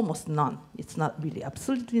education, almost none. It's not really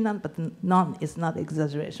absolutely none, but none is not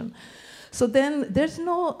exaggeration. So then there's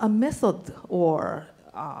no a method or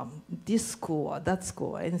this school or that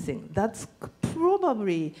school or anything. That's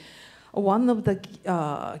probably one of the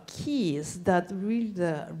keys that really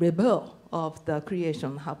the rebel of the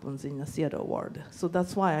creation happens in the theater world. So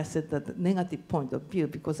that's why I said that the negative point of view,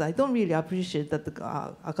 because I don't really appreciate that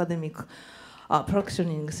the academic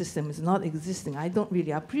practicing system is not existing. I don't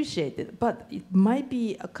really appreciate it, but it might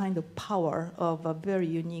be a kind of power of a very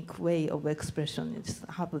unique way of expression is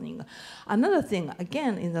happening. Another thing,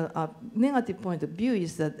 again, in the negative point of view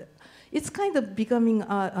is that it's kind of becoming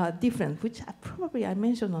different, which probably I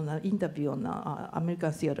mentioned on an interview on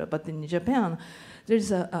American theater, but in Japan,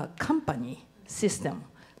 there's a company system.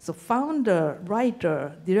 so founder,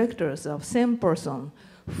 writer, directors of same person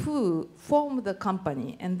who formed the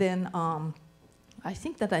company. And then I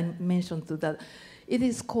think that I mentioned to that. It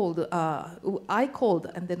is called, I called,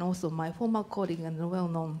 and then also my former colleague and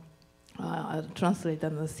well-known translator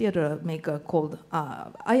and theater maker called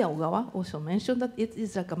Aya Ogawa also mentioned that it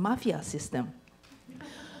is like a mafia system.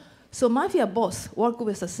 So mafia boss work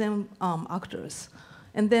with the same actors.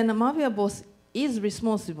 And then a mafia boss is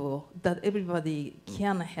responsible that everybody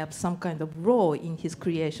can have some kind of role in his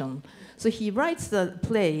creation. So he writes the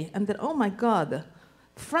play, and then, oh my God,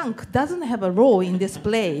 Frank doesn't have a role in this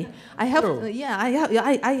play. I have,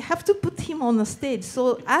 I have to put him on the stage.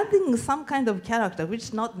 So adding some kind of character, which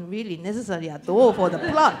is not really necessary at all for the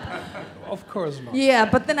plot. Of course not. Yeah,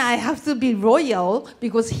 but then I have to be loyal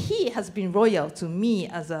because he has been loyal to me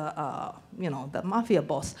as a, the mafia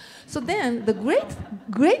boss. So then the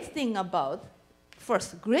great thing about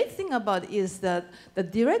is that the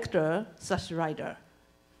director / writer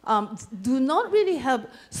do not really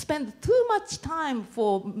spend too much time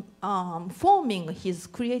for forming his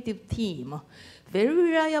creative team. Very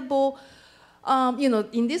reliable.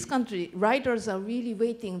 In this country, writers are really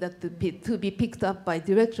waiting to be picked up by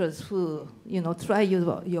directors who, try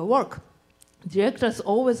your work. Directors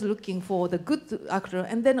always looking for the good actor,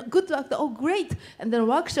 and then good actor, oh great, and then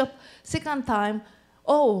workshop, second time,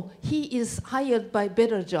 oh, he is hired by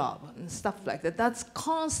better job, and stuff like that. That's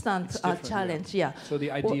constant challenge, yeah. So the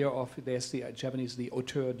idea of, there's the Japanese, the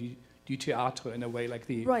auteur du théâtre, in a way, like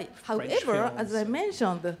the right. French However, films. as I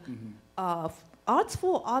mentioned, arts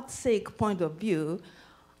for art's sake point of view,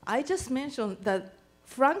 I just mentioned that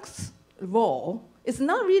Frank's role is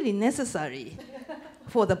not really necessary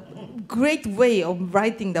for the great way of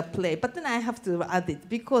writing the play, but then I have to add it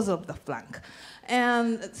because of the Frank.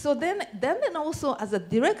 And so then also as a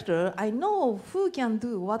director, I know who can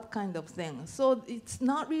do what kind of thing. So it's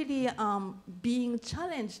not really being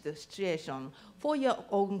challenged the situation for your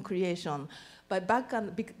own creation. By back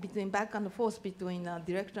and forth between the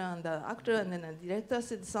director and the actor, and then the director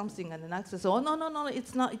said something, and the actor said, oh, no,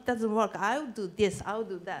 it's not, it doesn't work. I'll do this, I'll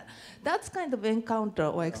do that. That's kind of encounter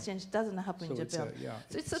or exchange doesn't happen in Japan.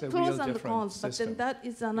 So it's a pros and cons, but then that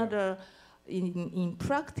is another, in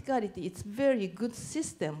practicality, it's very good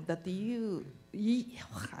system that you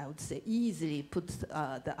I would say, easily put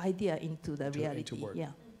the idea into the reality. Into work.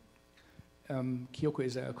 Yeah. Kyoko,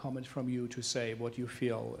 is there a comment from you to say what you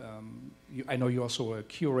feel? I know you're also a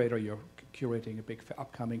curator, you're curating a big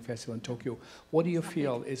upcoming festival in Tokyo. What do you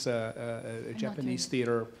feel is a Japanese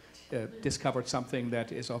theater discovered something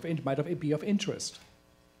that is might be of interest?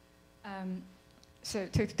 So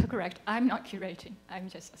to correct, I'm not curating, I'm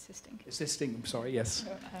just assisting. Assisting, I'm sorry, yes.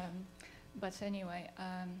 So, but anyway,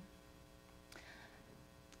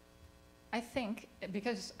 I think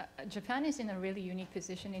because Japan is in a really unique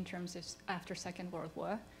position in terms of after Second World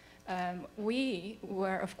War. We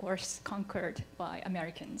were, of course, conquered by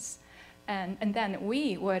Americans. And then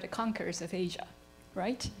we were the conquerors of Asia,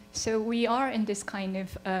 right? So we are in this kind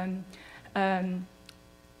of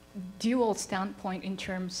dual standpoint in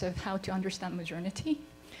terms of how to understand modernity.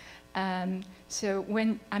 So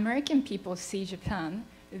when American people see Japan,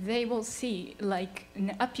 they will see like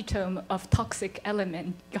an epitome of toxic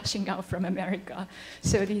element gushing out from America.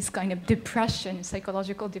 So these kind of depression,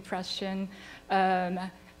 psychological depression,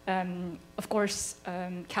 of course,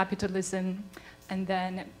 capitalism, and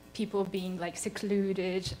then people being like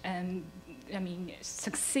secluded, and I mean,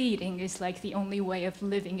 succeeding is like the only way of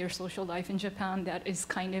living your social life in Japan. That is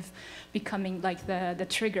kind of becoming like the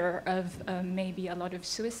trigger of maybe a lot of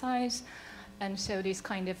suicides. And so this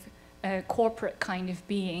kind of corporate kind of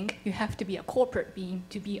being, you have to be a corporate being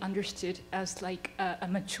to be understood as like a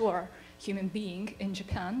mature human being in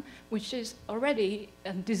Japan, which is already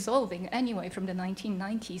dissolving anyway from the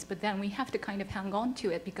 1990s, but then we have to kind of hang on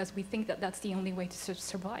to it because we think that that's the only way to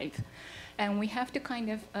survive. And we have to kind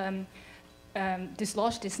of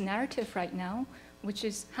dislodge this narrative right now, which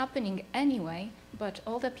is happening anyway, but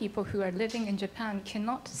all the people who are living in Japan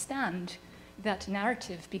cannot stand that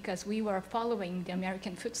narrative because we were following the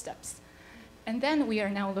American footsteps. And then we are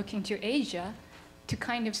now looking to Asia to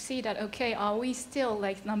kind of see that, okay, are we still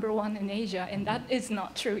like #1 in Asia? And that is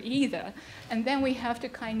not true either. And then we have to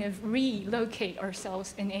kind of relocate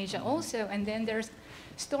ourselves in Asia also. And then there's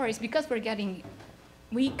stories, because we're getting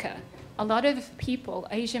weaker, a lot of people,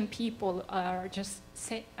 Asian people, are just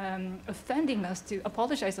offending us to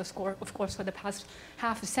apologize, of course, for the past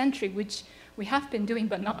half a century, which we have been doing,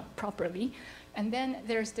 but not properly. And then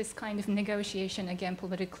there's this kind of negotiation, again,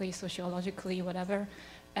 politically, sociologically, whatever.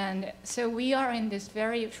 And so we are in this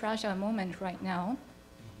very fragile moment right now,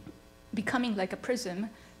 becoming like a prism,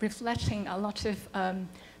 reflecting a lot of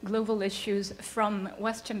global issues from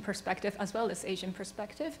Western perspective as well as Asian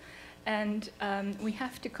perspective. And we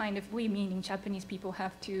have to we meaning Japanese people,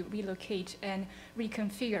 have to relocate and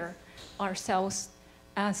reconfigure ourselves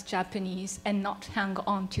as Japanese and not hang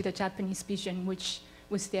on to the Japanese vision, which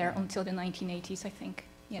was there until the 1980s, I think.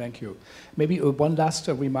 Yeah. Thank you. Maybe one last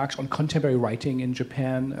remark on contemporary writing in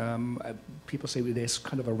Japan. People say there's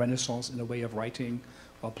kind of a renaissance in the way of writing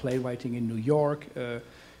or playwriting in New York.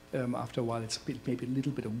 After a while, it's maybe a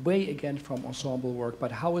little bit away again from ensemble work.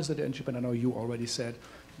 But how is it in Japan? I know you already said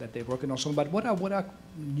that they work in ensemble. But what are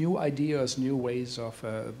new ideas, new ways of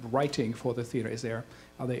writing for the theater?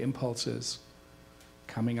 Are there impulses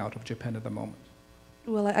coming out of Japan at the moment?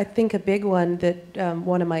 Well, I think a big one that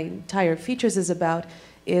one of my entire features is about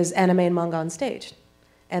is anime and manga on stage.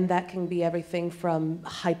 And that can be everything from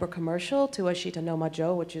hyper-commercial to Ashita no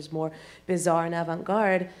Majo, which is more bizarre and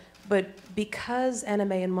avant-garde. But because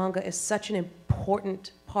anime and manga is such an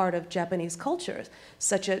important part of Japanese culture,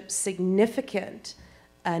 such a significant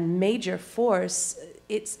and major force,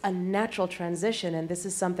 it's a natural transition. And this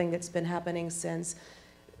is something that's been happening since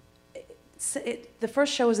the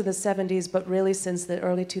first show was in the 70s, but really since the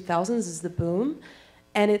early 2000s is the boom.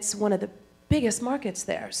 And it's one of the biggest markets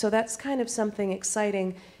there. So that's kind of something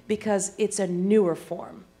exciting because it's a newer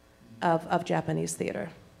form of Japanese theater.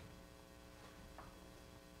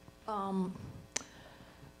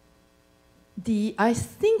 I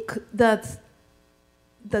think that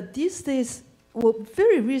these days, well,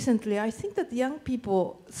 very recently, I think that young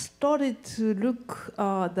people started to look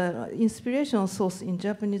the inspirational source in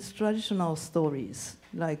Japanese traditional stories,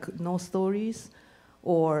 like no stories,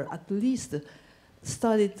 or at least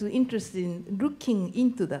started to interest in looking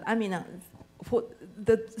into that. I mean, for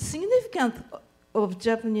the significance of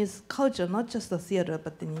Japanese culture, not just the theater,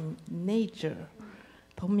 but in nature,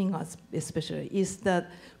 performing arts especially, is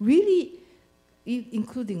that really,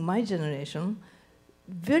 including my generation,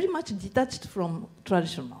 very much detached from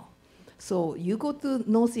traditional. So you go to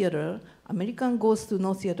no theater, American goes to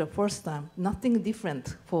no theater first time, nothing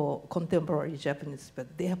different for contemporary Japanese, but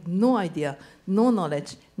they have no idea, no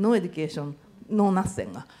knowledge, no education, no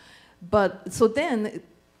nothing. But so then,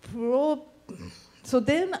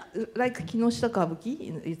 like Kinoshita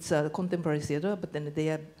Kabuki, it's a contemporary theater, but then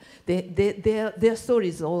their story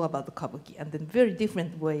is all about the Kabuki, and then very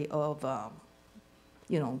different way of,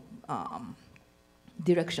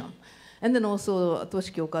 direction. And then also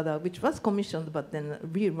Toshiki Okada, which was commissioned, but then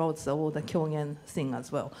rewrote all the Kyogen thing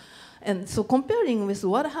as well. And so comparing with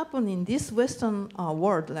what happened in this Western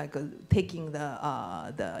world, like taking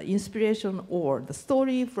the inspiration or the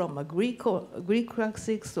story from a Greek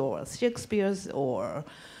classics or Shakespeare's or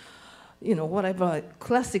whatever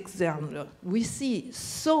classic genre, we see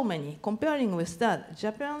so many. Comparing with that,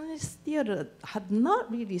 Japanese theater had not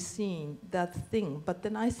really seen that thing, but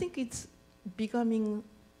then I think it's becoming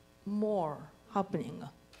more happening.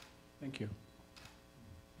 Thank you.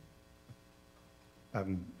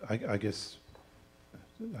 I guess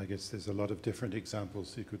there's a lot of different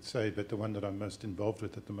examples you could say, but the one that I'm most involved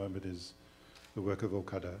with at the moment is the work of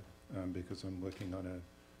Okada, because I'm working on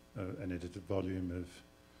an edited volume of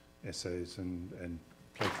essays and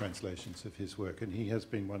play translations of his work, and he has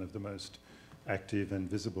been one of the most active and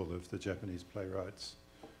visible of the Japanese playwrights.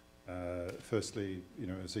 Firstly,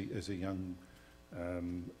 as a young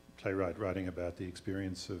playwright writing about the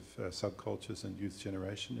experience of subcultures and youth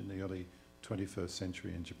generation in the early 21st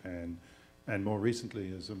century in Japan, and more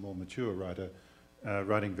recently as a more mature writer,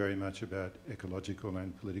 writing very much about ecological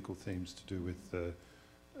and political themes to do with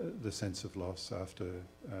the sense of loss after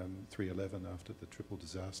 3/11, after the triple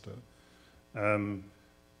disaster. And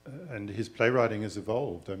his playwriting has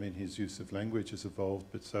evolved. I mean, his use of language has evolved,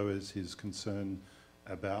 but so has his concern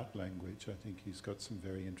about language. I think he's got some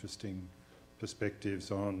very interesting perspectives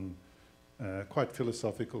on quite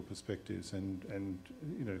philosophical perspectives and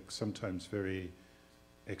sometimes very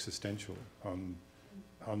existential on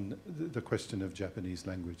the question of Japanese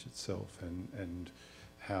language itself and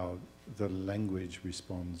how the language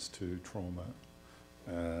responds to trauma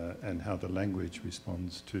and how the language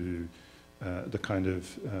responds to the kind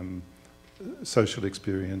of social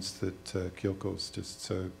experience that Kyoko's just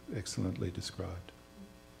so excellently described.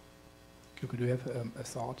 Kyoko, do you have a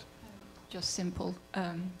thought? Just simple.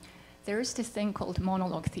 There is this thing called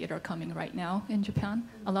monologue theater coming right now in Japan.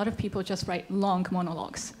 A lot of people just write long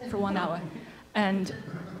monologues for 1 hour. And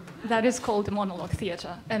that is called monologue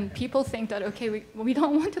theater. And people think that, okay, we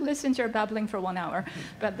don't want to listen to your babbling for 1 hour.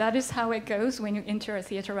 But that is how it goes when you enter a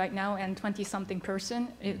theater right now and 20-something person,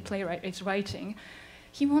 playwright, is writing.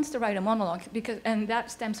 he wants to write a monologue, and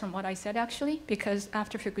that stems from what I said actually, because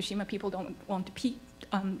after Fukushima, people don't want to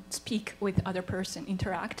speak with other person,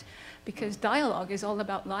 interact, because dialogue is all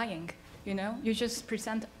about lying, you know? You just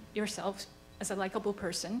present yourself as a likable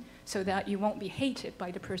person so that you won't be hated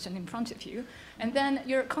by the person in front of you. And then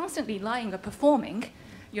you're constantly lying or performing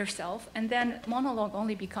yourself, and then monologue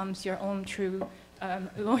only becomes your own true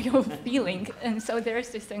loyal feeling. And so there is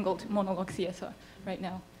this thing called monologue theater right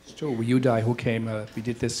now. It's true. Yudai, who came, we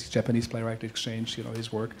did this Japanese playwright exchange, you know,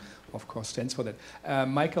 his work, of course, stands for that.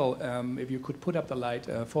 Michael, if you could put up the light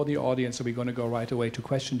for the audience, so we're going to go right away to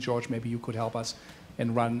question. George, maybe you could help us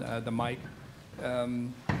and run the mic.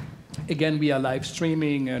 Again, we are live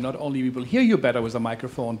streaming. Not only we will hear you better with the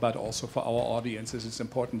microphone, but also for our audiences, it's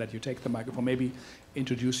important that you take the microphone. Maybe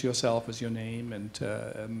introduce yourself with your name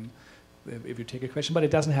and if you take a question. But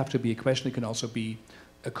it doesn't have to be a question. It can also be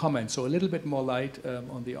a comment. So a little bit more light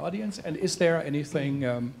on the audience. And is there anything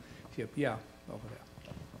here? Yeah, over there.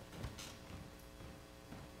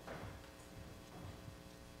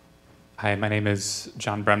 Hi, my name is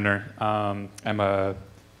John Bremner. I'm a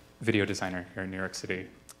video designer here in New York City.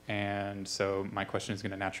 And so my question is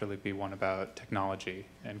going to naturally be one about technology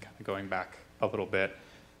and kind of going back a little bit.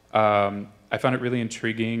 I found it really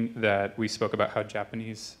intriguing that we spoke about how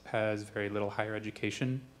Japanese has very little higher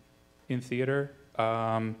education in theater.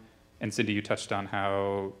 And Cindy, you touched on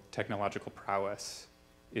how technological prowess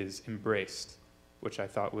is embraced, which I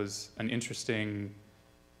thought was an interesting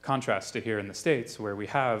contrast to here in the States, where we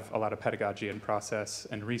have a lot of pedagogy and process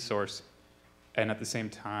and resource. And at the same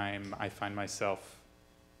time, I find myself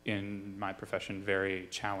in my profession very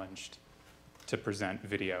challenged to present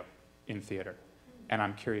video in theater. And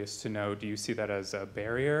I'm curious to know, do you see that as a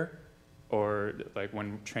barrier, or like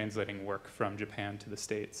when translating work from Japan to the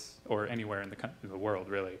States or anywhere in the world,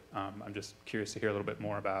 really? I'm just curious to hear a little bit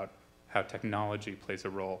more about how technology plays a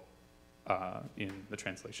role in the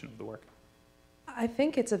translation of the work. I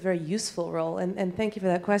think it's a very useful role, and thank you for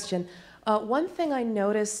that question. One thing I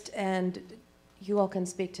noticed, and you all can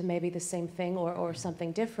speak to maybe the same thing or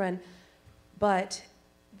something different, but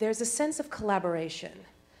there's a sense of collaboration.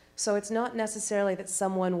 So it's not necessarily that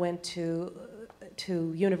someone went to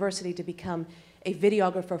university to become a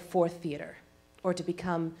videographer for theater or to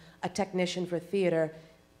become a technician for theater.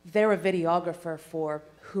 They're a videographer for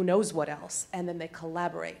who knows what else, and then they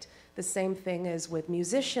collaborate. The same thing is with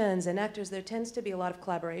musicians and actors. There tends to be a lot of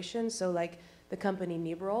collaboration. So like the company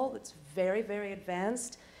Nibrol, it's very, very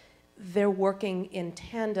advanced. They're working in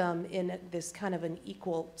tandem in this kind of an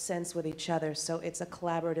equal sense with each other. So it's a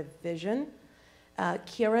collaborative vision.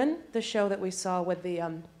 Kirin, the show that we saw with the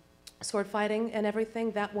sword fighting and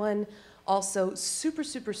everything, that one also super,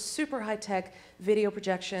 super, super high-tech video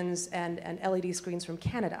projections and LED screens from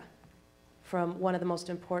Canada, from one of the most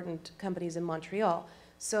important companies in Montreal.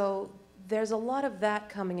 So there's a lot of that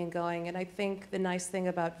coming and going, and I think the nice thing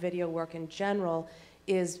about video work in general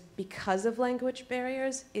is because of language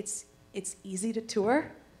barriers, it's easy to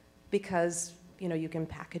tour because you can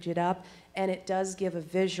package it up, and it does give a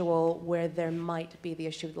visual where there might be the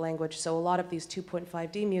issue with language. So a lot of these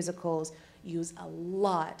 2.5D musicals use a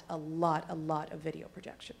lot of video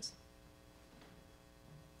projections.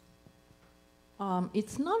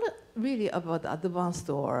 It's not really about advanced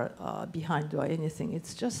or behind or anything.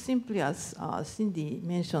 It's just simply, as Cindy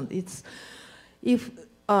mentioned, it's if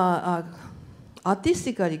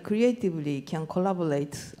artistically, creatively can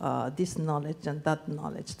collaborate this knowledge and that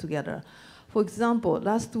knowledge together. For example,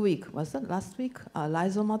 last week, was that last week?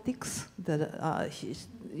 Lysomatics,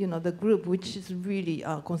 the group which is really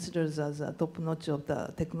considered as a top notch of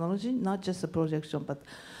the technology, not just a projection, but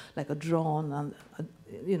like a drone and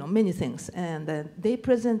many things. And they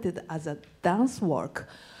presented as a dance work.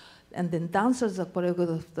 And then dancers are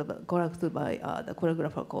choreographed by the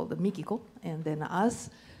choreographer called Mikiko. And then as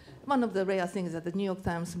one of the rare things that the New York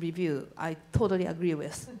Times review, I totally agree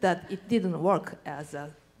with, that it didn't work as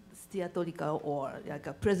a theatrical or like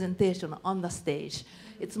a presentation on the stage.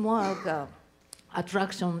 It's more like a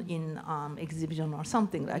attraction in exhibition or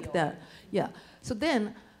something like that. Yeah. So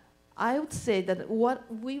then I would say that what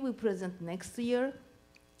we will present next year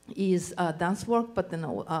is dance work, but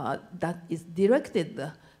that is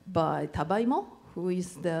directed by Tabaimo, who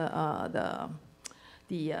is the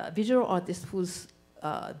visual artist whose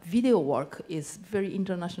video work is very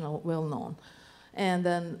international, well known. And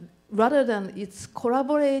then rather than its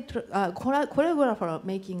choreographer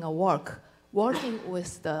making a working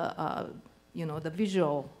with the the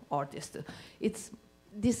visual artist,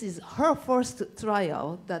 this is her first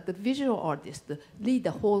trial that the visual artist lead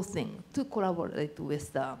the whole thing to collaborate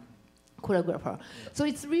with the choreographer. So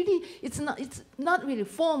it's not really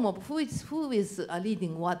form of who is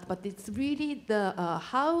leading what, but it's really the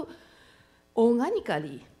how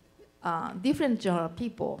organically different genre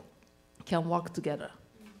people can work together.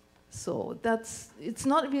 So it's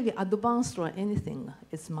not really advanced or anything,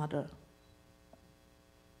 it's matter.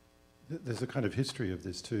 There's a kind of history of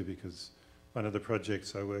this too, because one of the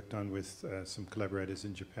projects I worked on with some collaborators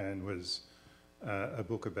in Japan was a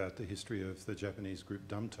book about the history of the Japanese group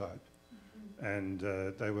Dumb Type. And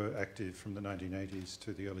they were active from the 1980s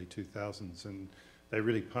to the early 2000s, and they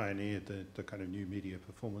really pioneered the kind of new media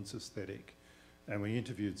performance aesthetic. And we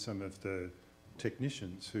interviewed some of the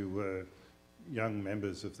technicians who were young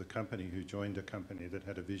members of the company who joined a company that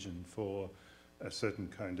had a vision for a certain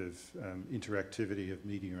kind of interactivity of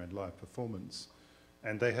media and live performance.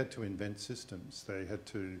 And they had to invent systems. They had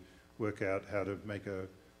to work out how to make a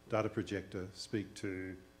data projector speak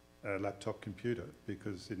to a laptop computer,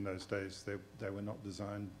 because in those days they were not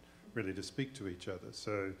designed really to speak to each other.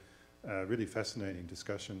 So really fascinating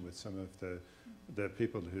discussion with some of the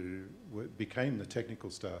people who became the technical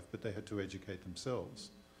staff, but they had to educate themselves.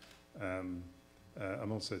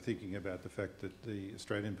 I'm also thinking about the fact that the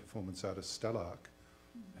Australian performance artist Stelarc,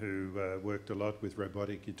 who worked a lot with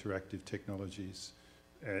robotic interactive technologies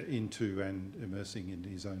into and immersing in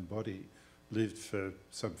his own body, lived for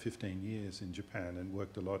some 15 years in Japan and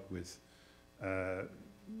worked a lot with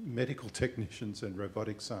medical technicians and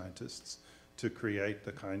robotic scientists to create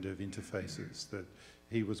the kind of interfaces that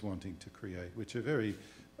he was wanting to create, which are very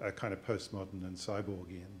kind of postmodern and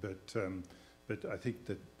cyborgian, but I think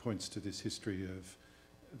that points to this history of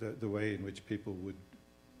the way in which people would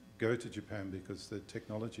go to Japan because the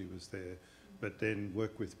technology was there, but then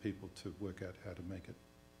work with people to work out how to make it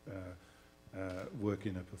work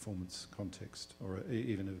in a performance context, or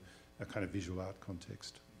even a kind of visual art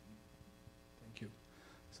context. Thank you.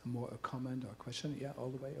 Some more comment or question? Yeah, all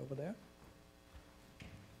the way over there.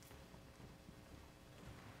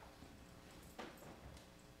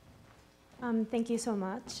 Thank you so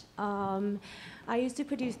much. I used to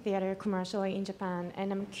produce theater commercially in Japan,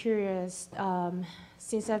 and I'm curious,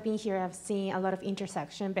 since I've been here, I've seen a lot of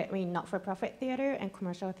intersection between not-for-profit theater and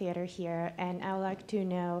commercial theater here, and I would like to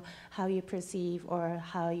know how you perceive or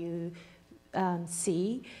how you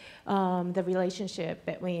see the relationship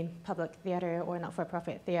between public theater or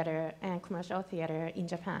not-for-profit theater and commercial theater in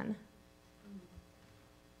Japan.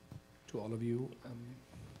 To all of you.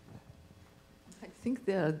 I think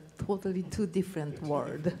they are totally two different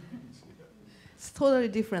words. It's totally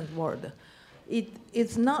different word.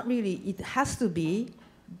 It's not really, it has to be,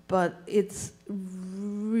 but it's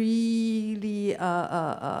really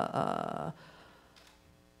a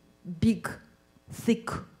big,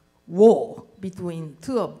 thick wall between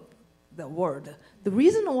two of the word. The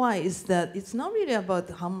reason why is that it's not really about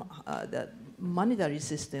the monetary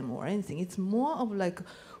system or anything. It's more of like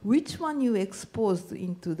which one you exposed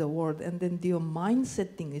into the world, and then your mind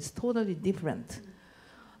setting is totally different.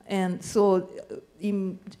 And so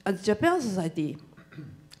in Japan society,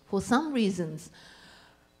 for some reasons,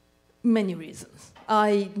 many reasons,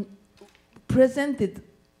 I presented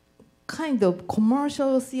kind of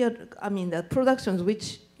commercial theater, I mean the productions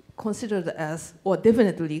which considered as, or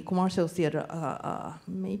definitely commercial theater,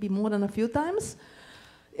 maybe more than a few times.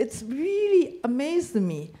 It's really amazed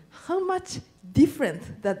me how much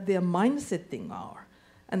different that their mind setting are.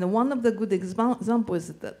 And one of the good examples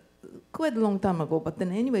is that quite a long time ago, but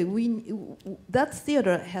then anyway, that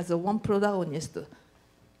theater has one protagonist,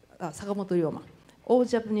 Sakamoto Ryoma. All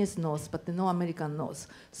Japanese knows, but no American knows.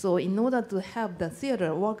 So in order to have the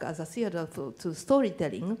theater work as a theater to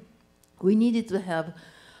storytelling, we needed to have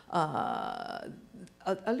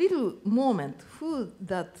a little moment who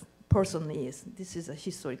that person is. This is a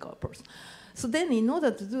historical person. So then in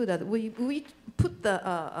order to do that, we put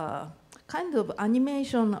the kind of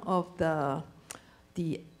animation of the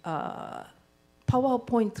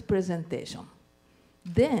PowerPoint presentation.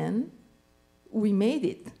 Then we made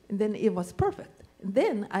it, and then it was perfect.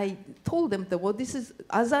 Then I told them that, well, this is,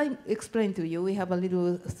 as I explained to you, we have a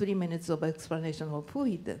little 3 minutes of explanation of who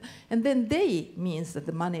he did. And then they means that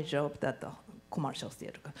the manager of that commercial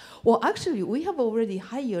theater. Well, actually, we have already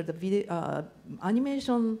hired a video,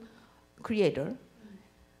 animation creator,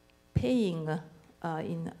 paying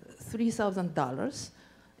in $3,000,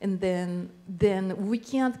 and then we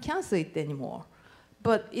can't cancel it anymore.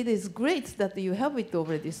 But it is great that you have it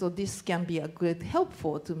already, so this can be a great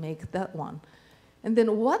helpful to make that one. And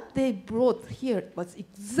then what they brought here was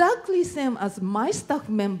exactly same as my staff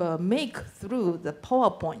member make through the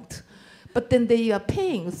PowerPoint. But then they are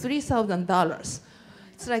paying $3,000.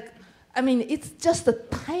 It's like, I mean, it's just a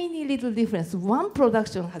tiny little difference. One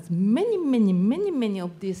production has many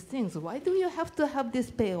of these things. Why do you have to have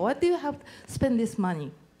this pay? Why do you have to spend this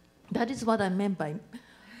money? That is what I meant by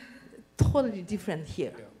totally different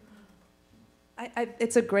here.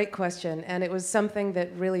 It's a great question, and it was something that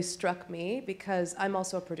really struck me because I'm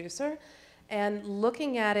also a producer, and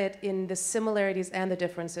looking at it in the similarities and the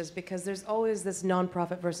differences, because there's always this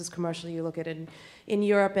nonprofit versus commercial you look at in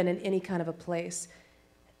Europe and in any kind of a place.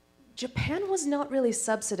 Japan was not really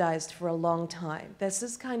subsidized for a long time. This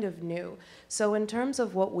is kind of new. So in terms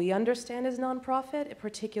of what we understand as nonprofit,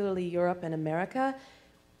 particularly Europe and America,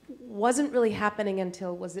 wasn't really happening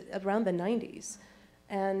until, was it around the 90s?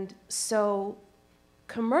 And so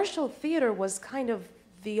commercial theater was kind of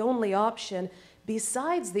the only option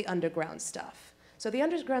besides the underground stuff. So the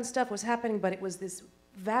underground stuff was happening, but it was this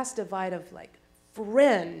vast divide of like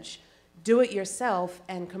fringe, do-it-yourself,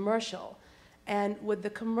 and commercial. And with the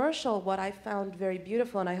commercial, what I found very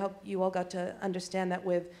beautiful, and I hope you all got to understand that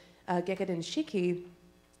with Gekiden Shiki,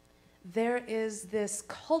 there is this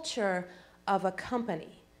culture of a company.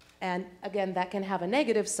 And again, that can have a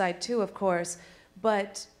negative side too, of course,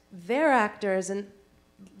 but their actors, and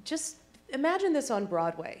just imagine this on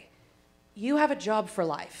Broadway. You have a job for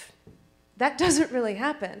life. That doesn't really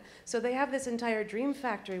happen. So they have this entire dream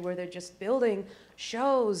factory where they're just building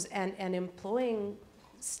shows and employing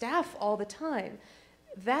staff all the time.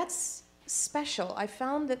 That's special. I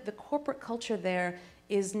found that the corporate culture there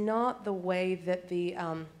is not the way that the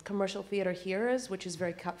commercial theater here is, which is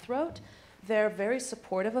very cutthroat. They're very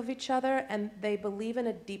supportive of each other, and they believe in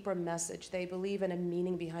a deeper message. They believe in a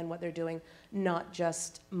meaning behind what they're doing, not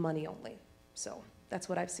just money only. So that's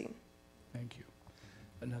what I've seen. Thank you.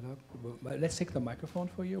 Another, well, let's take the microphone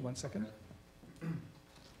for you, 1 second.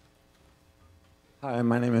 Hi,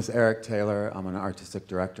 my name is Eric Taylor. I'm an artistic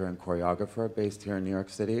director and choreographer based here in New York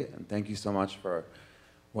City. And thank you so much for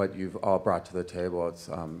what you've all brought to the table. It's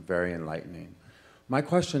very enlightening. My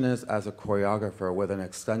question is, as a choreographer with an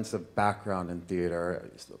extensive background in theater,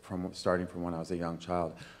 starting from when I was a young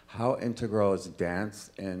child, how integral is dance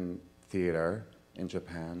in theater in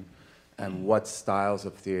Japan? And what styles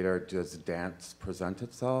of theater does dance present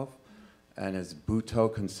itself? And is Buto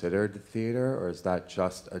considered theater, or is that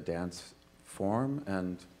just a dance form?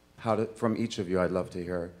 And from each of you, I'd love to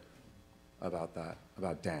hear about that,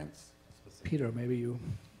 about dance. Peter, maybe you.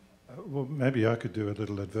 Well, maybe I could do a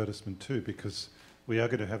little advertisement too, because we are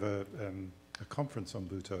going to have a conference on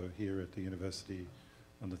Buto here at the university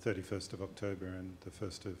on the 31st of October and the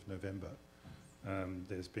 1st of November.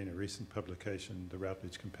 There's been a recent publication, the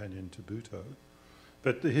Routledge Companion to Buto.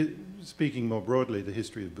 But speaking more broadly, the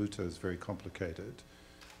history of Buto is very complicated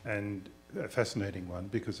and a fascinating one,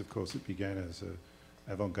 because of course it began as an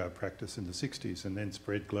avant-garde practice in the 60s and then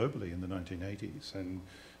spread globally in the 1980s and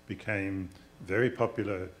became very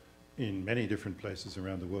popular in many different places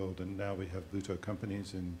around the world, and now we have Buto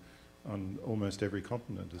companies on almost every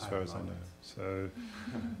continent, as far as I know. So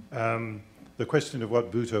the question of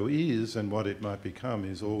what Buto is and what it might become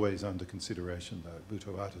is always under consideration, though.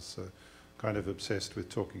 Buto artists are kind of obsessed with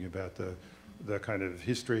talking about the kind of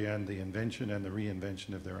history and the invention and the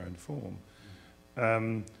reinvention of their own form.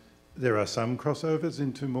 There are some crossovers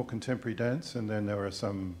into more contemporary dance, and then there are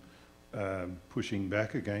some pushing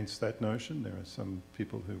back against that notion. There are some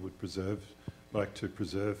people who would like to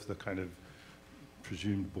preserve the kind of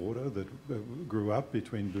presumed border that grew up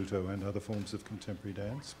between Buto and other forms of contemporary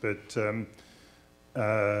dance. But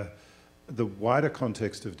the wider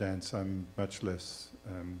context of dance I'm much less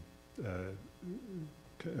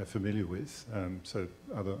familiar with, so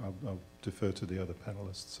I'll defer to the other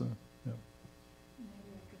panelists. So, yeah.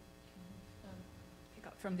 Maybe I could pick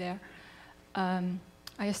up from there.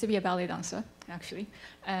 I used to be a ballet dancer, actually,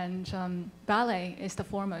 and ballet is the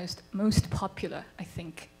most popular, I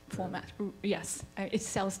think, format. Yes, it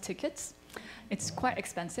sells tickets. It's quite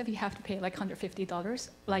expensive. You have to pay like $150.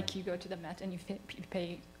 Like you go to the Met and you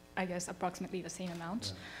pay, I guess, approximately the same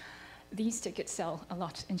amount. Yeah. These tickets sell a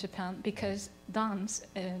lot in Japan because dance,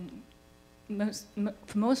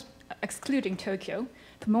 excluding Tokyo,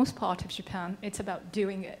 the most part of Japan, it's about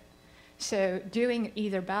doing it. So doing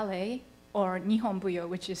either ballet or Nihon Buyo,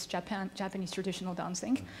 which is Japanese traditional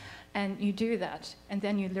dancing, and you do that, and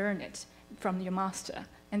then you learn it from your master.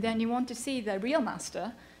 And then you want to see the real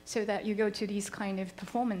master, so that you go to these kind of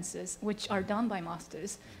performances, which are done by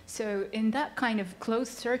masters. So in that kind of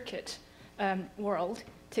closed circuit world,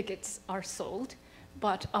 tickets are sold.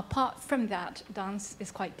 But apart from that, dance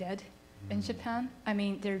is quite dead in Japan. I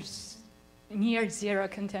mean, there's near zero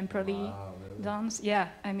contemporary dance. Yeah,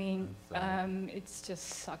 I mean, it just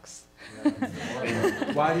sucks.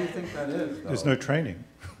 Yeah, why do you think that is, though? There's no training.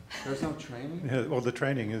 There's no training? Yeah, well, the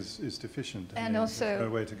training is deficient. And also- there's no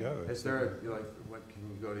way to go. Is there, like, what, can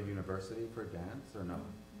you go to university for dance or no?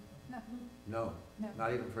 No. No? No.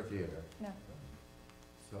 Not even for theater? No.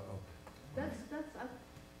 So,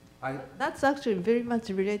 That's actually very much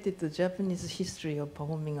related to Japanese history of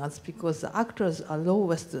performing arts because the actors are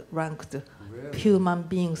lowest ranked human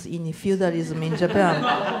beings in feudalism in Japan.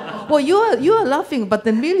 Well, you are laughing, but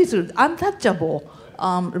then really it's untouchable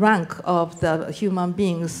rank of the human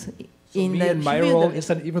beings in the my role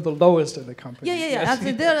isn't even the lowest in the company. Yeah.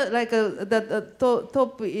 Actually, they're like the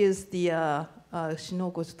top is the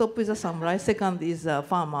Shinoko. Top is a samurai. Second is a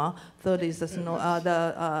farmer. Third is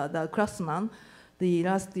the craftsman. The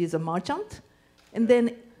last is a merchant, and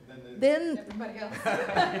then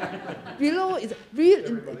below is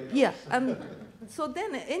real. Yeah. So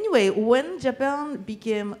then anyway, when Japan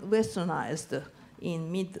became westernized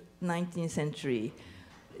in mid-19th century,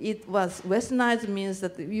 it was westernized means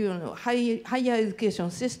that higher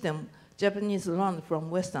education system Japanese learned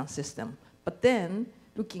from Western system, but then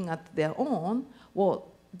looking at their own, well,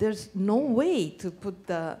 there's no way to put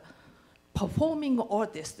the performing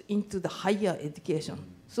artist into the higher education.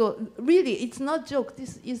 So really, it's not joke.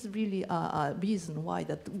 This is really a reason why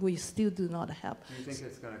that we still do not have. do you think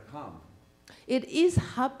it's going to come? It is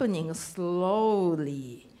happening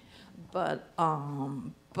slowly, but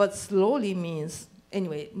slowly means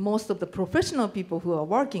anyway. Most of the professional people who are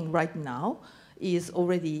working right now is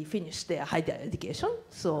already finished their higher education.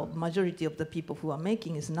 So majority of the people who are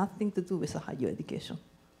making is nothing to do with a higher education.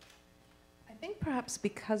 I think perhaps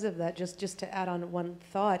because of that, just to add on one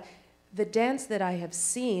thought, the dance that I have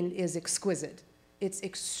seen is exquisite. It's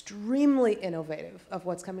extremely innovative of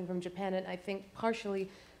what's coming from Japan, and I think partially,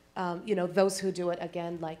 those who do it,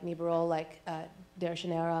 again, like Niburo, like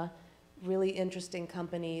Dershinera, really interesting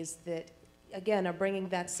companies that, again, are bringing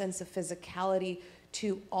that sense of physicality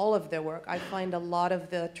to all of their work. I find a lot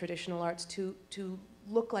of the traditional arts to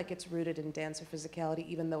look like it's rooted in dance or physicality,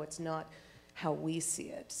 even though it's not how we see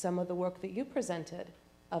it. Some of the work that you presented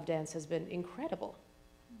of dance has been incredible.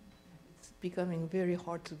 It's becoming very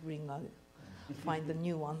hard to find a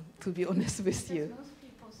new one, to be honest with you. Most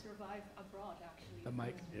people survive abroad, actually. The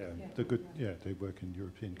mic. Yeah, they work in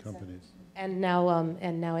European companies. And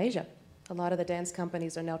now Asia. A lot of the dance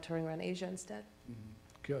companies are now touring around Asia instead.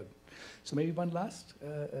 Good. So maybe one last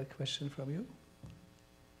question from you.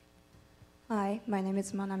 Hi, my name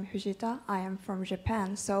is Manami Fujita. I am from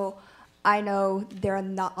Japan. So I know there are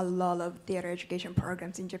not a lot of theater education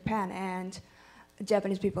programs in Japan, and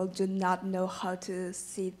Japanese people do not know how to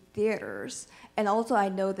see theaters. And also I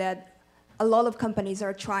know that a lot of companies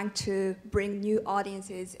are trying to bring new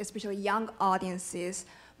audiences, especially young audiences,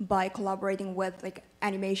 by collaborating with like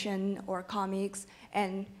animation or comics.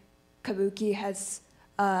 And Kabuki has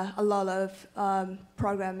a lot of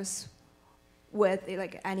programs with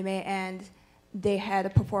like anime, and they had a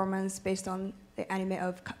performance based on the anime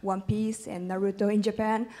of One Piece and Naruto in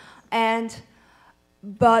Japan.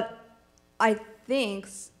 But I think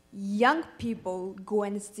young people go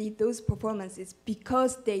and see those performances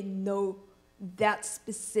because they know that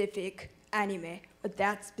specific anime or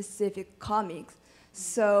that specific comics.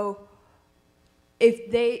 So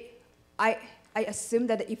I assume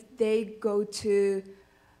that if they go to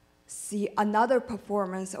see another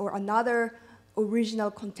performance or another original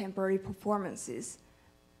contemporary performances,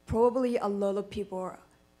 probably a lot of people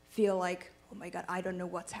feel like, oh my God, I don't know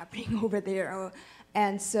what's happening over there.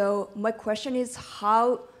 And so my question is,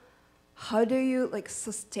 how do you like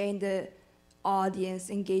sustain the audience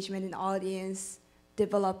engagement and audience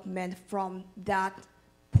development from that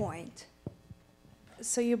point?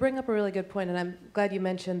 So you bring up a really good point, and I'm glad you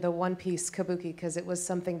mentioned the One Piece Kabuki, because it was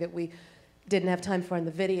something that we didn't have time for in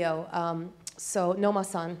the video. So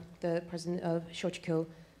Noma-san, the president of Shochiku,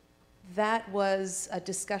 that was a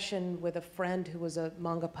discussion with a friend who was a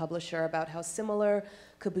manga publisher about how similar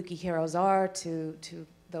Kabuki heroes are to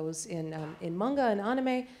those in manga and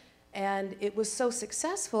anime. And it was so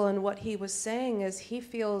successful, and what he was saying is he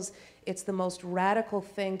feels it's the most radical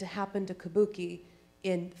thing to happen to Kabuki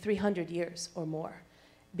in 300 years or more.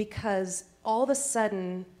 Because all of a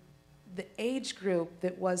sudden, the age group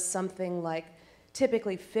that was something like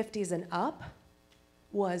typically 50s and up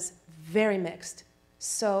was very mixed.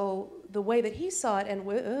 So the way that he saw it, and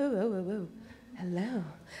hello,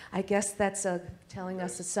 I guess that's telling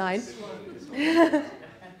us a sign.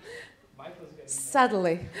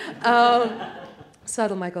 Subtly.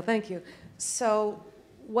 Subtle, Michael, thank you. So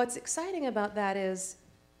what's exciting about that is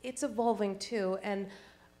it's evolving too, and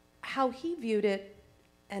how he viewed it,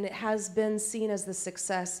 and it has been seen as the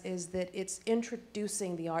success, is that it's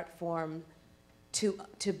introducing the art form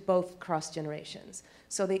to both cross generations.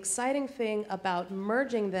 So the exciting thing about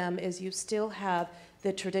merging them is you still have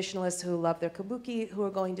the traditionalists who love their kabuki, who are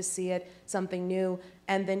going to see it, something new,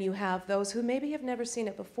 and then you have those who maybe have never seen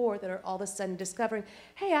it before that are all of a sudden discovering,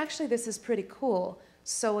 hey, actually this is pretty cool.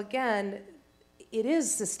 So again, it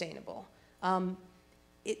is sustainable.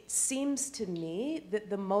 It seems to me that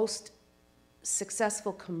the most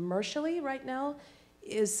successful commercially right now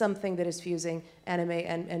is something that is fusing anime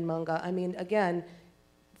and manga. I mean, again,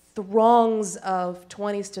 throngs of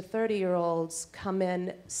 20s to 30-year-olds come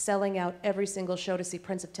in selling out every single show to see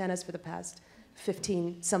Prince of Tennis for the past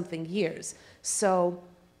 15-something years. So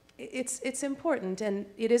it's important, and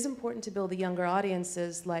it is important to build the younger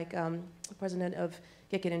audiences, like the president of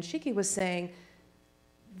Gekiden Shiki was saying.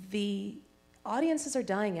 The audiences are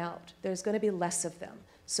dying out. There's going to be less of them.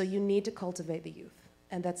 So you need to cultivate the youth,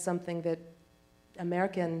 and that's something that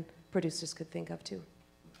American producers could think of too.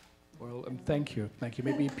 Well, thank you.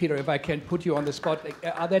 Maybe, Peter, if I can put you on the spot,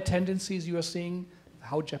 are there tendencies you are seeing?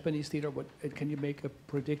 How Japanese theater, can you make a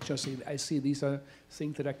prediction? I see these are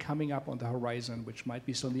things that are coming up on the horizon, which might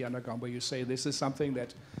be on the underground, where you say this is something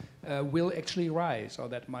that will actually rise, or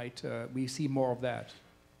that might, we see more of that.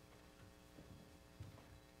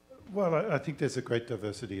 Well, I think there's a great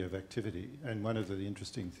diversity of activity, and one of the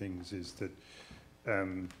interesting things is that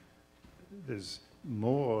there's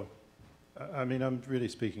more. I mean, I'm really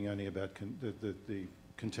speaking only about the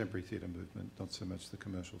contemporary theatre movement, not so much the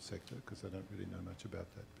commercial sector, because I don't really know much about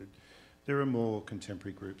that. But there are more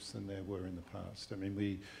contemporary groups than there were in the past. I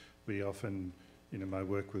mean, we often, my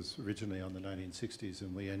work was originally on the 1960s,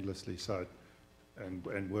 and we endlessly cite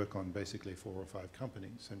and work on basically 4 or 5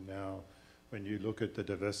 companies. And now, when you look at the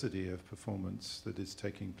diversity of performance that is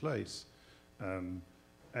taking place,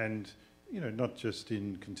 and not just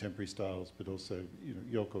in contemporary styles, but also,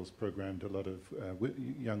 Yoko's programmed a lot of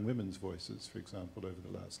young women's voices, for example, over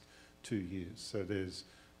the last 2 years. So there's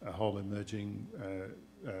a whole emerging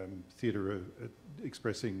theatre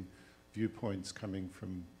expressing viewpoints coming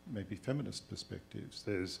from maybe feminist perspectives.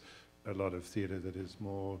 There's a lot of theatre that is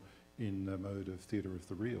more in the mode of theatre of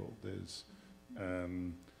the real. There's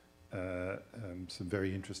some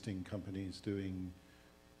very interesting companies doing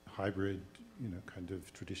hybrid, kind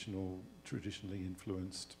of traditionally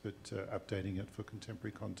influenced, but updating it for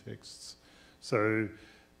contemporary contexts. So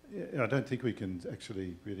I don't think we can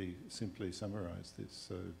actually really simply summarize this.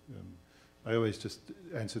 So I always just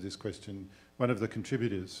answer this question. One of the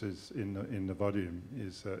contributors is in the volume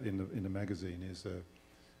is in the magazine is a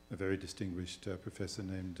very distinguished professor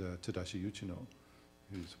named Tadashi Uchino,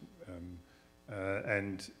 who's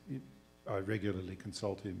and I regularly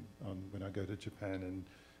consult him when I go to Japan,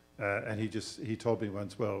 and he told me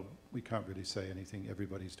once, well, we can't really say anything.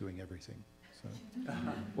 Everybody's doing everything. So.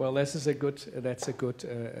 Well, that's a good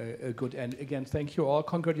end. Again, thank you all.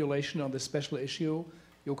 Congratulations on the special issue.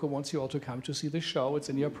 Yoko wants you all to come to see the show. It's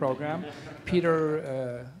in your program.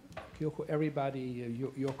 Peter, Kyoko, everybody,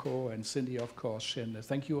 Yoko and Cindy, of course, Shin,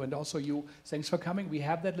 thank you. And also you, thanks for coming. We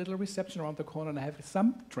have that little reception around the corner, and I have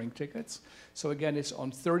some drink tickets. So again, it's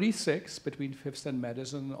on 36 between 5th and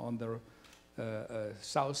Madison on the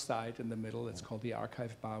south side in the middle. It's called the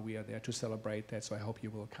Archive Bar. We are there to celebrate that, so I hope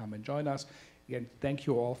you will come and join us. Again, thank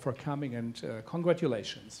you all for coming, and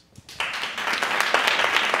congratulations.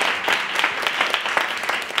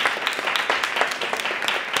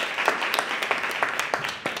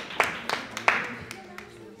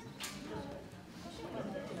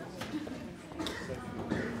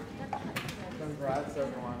 Congrats,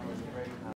 everyone. It was great.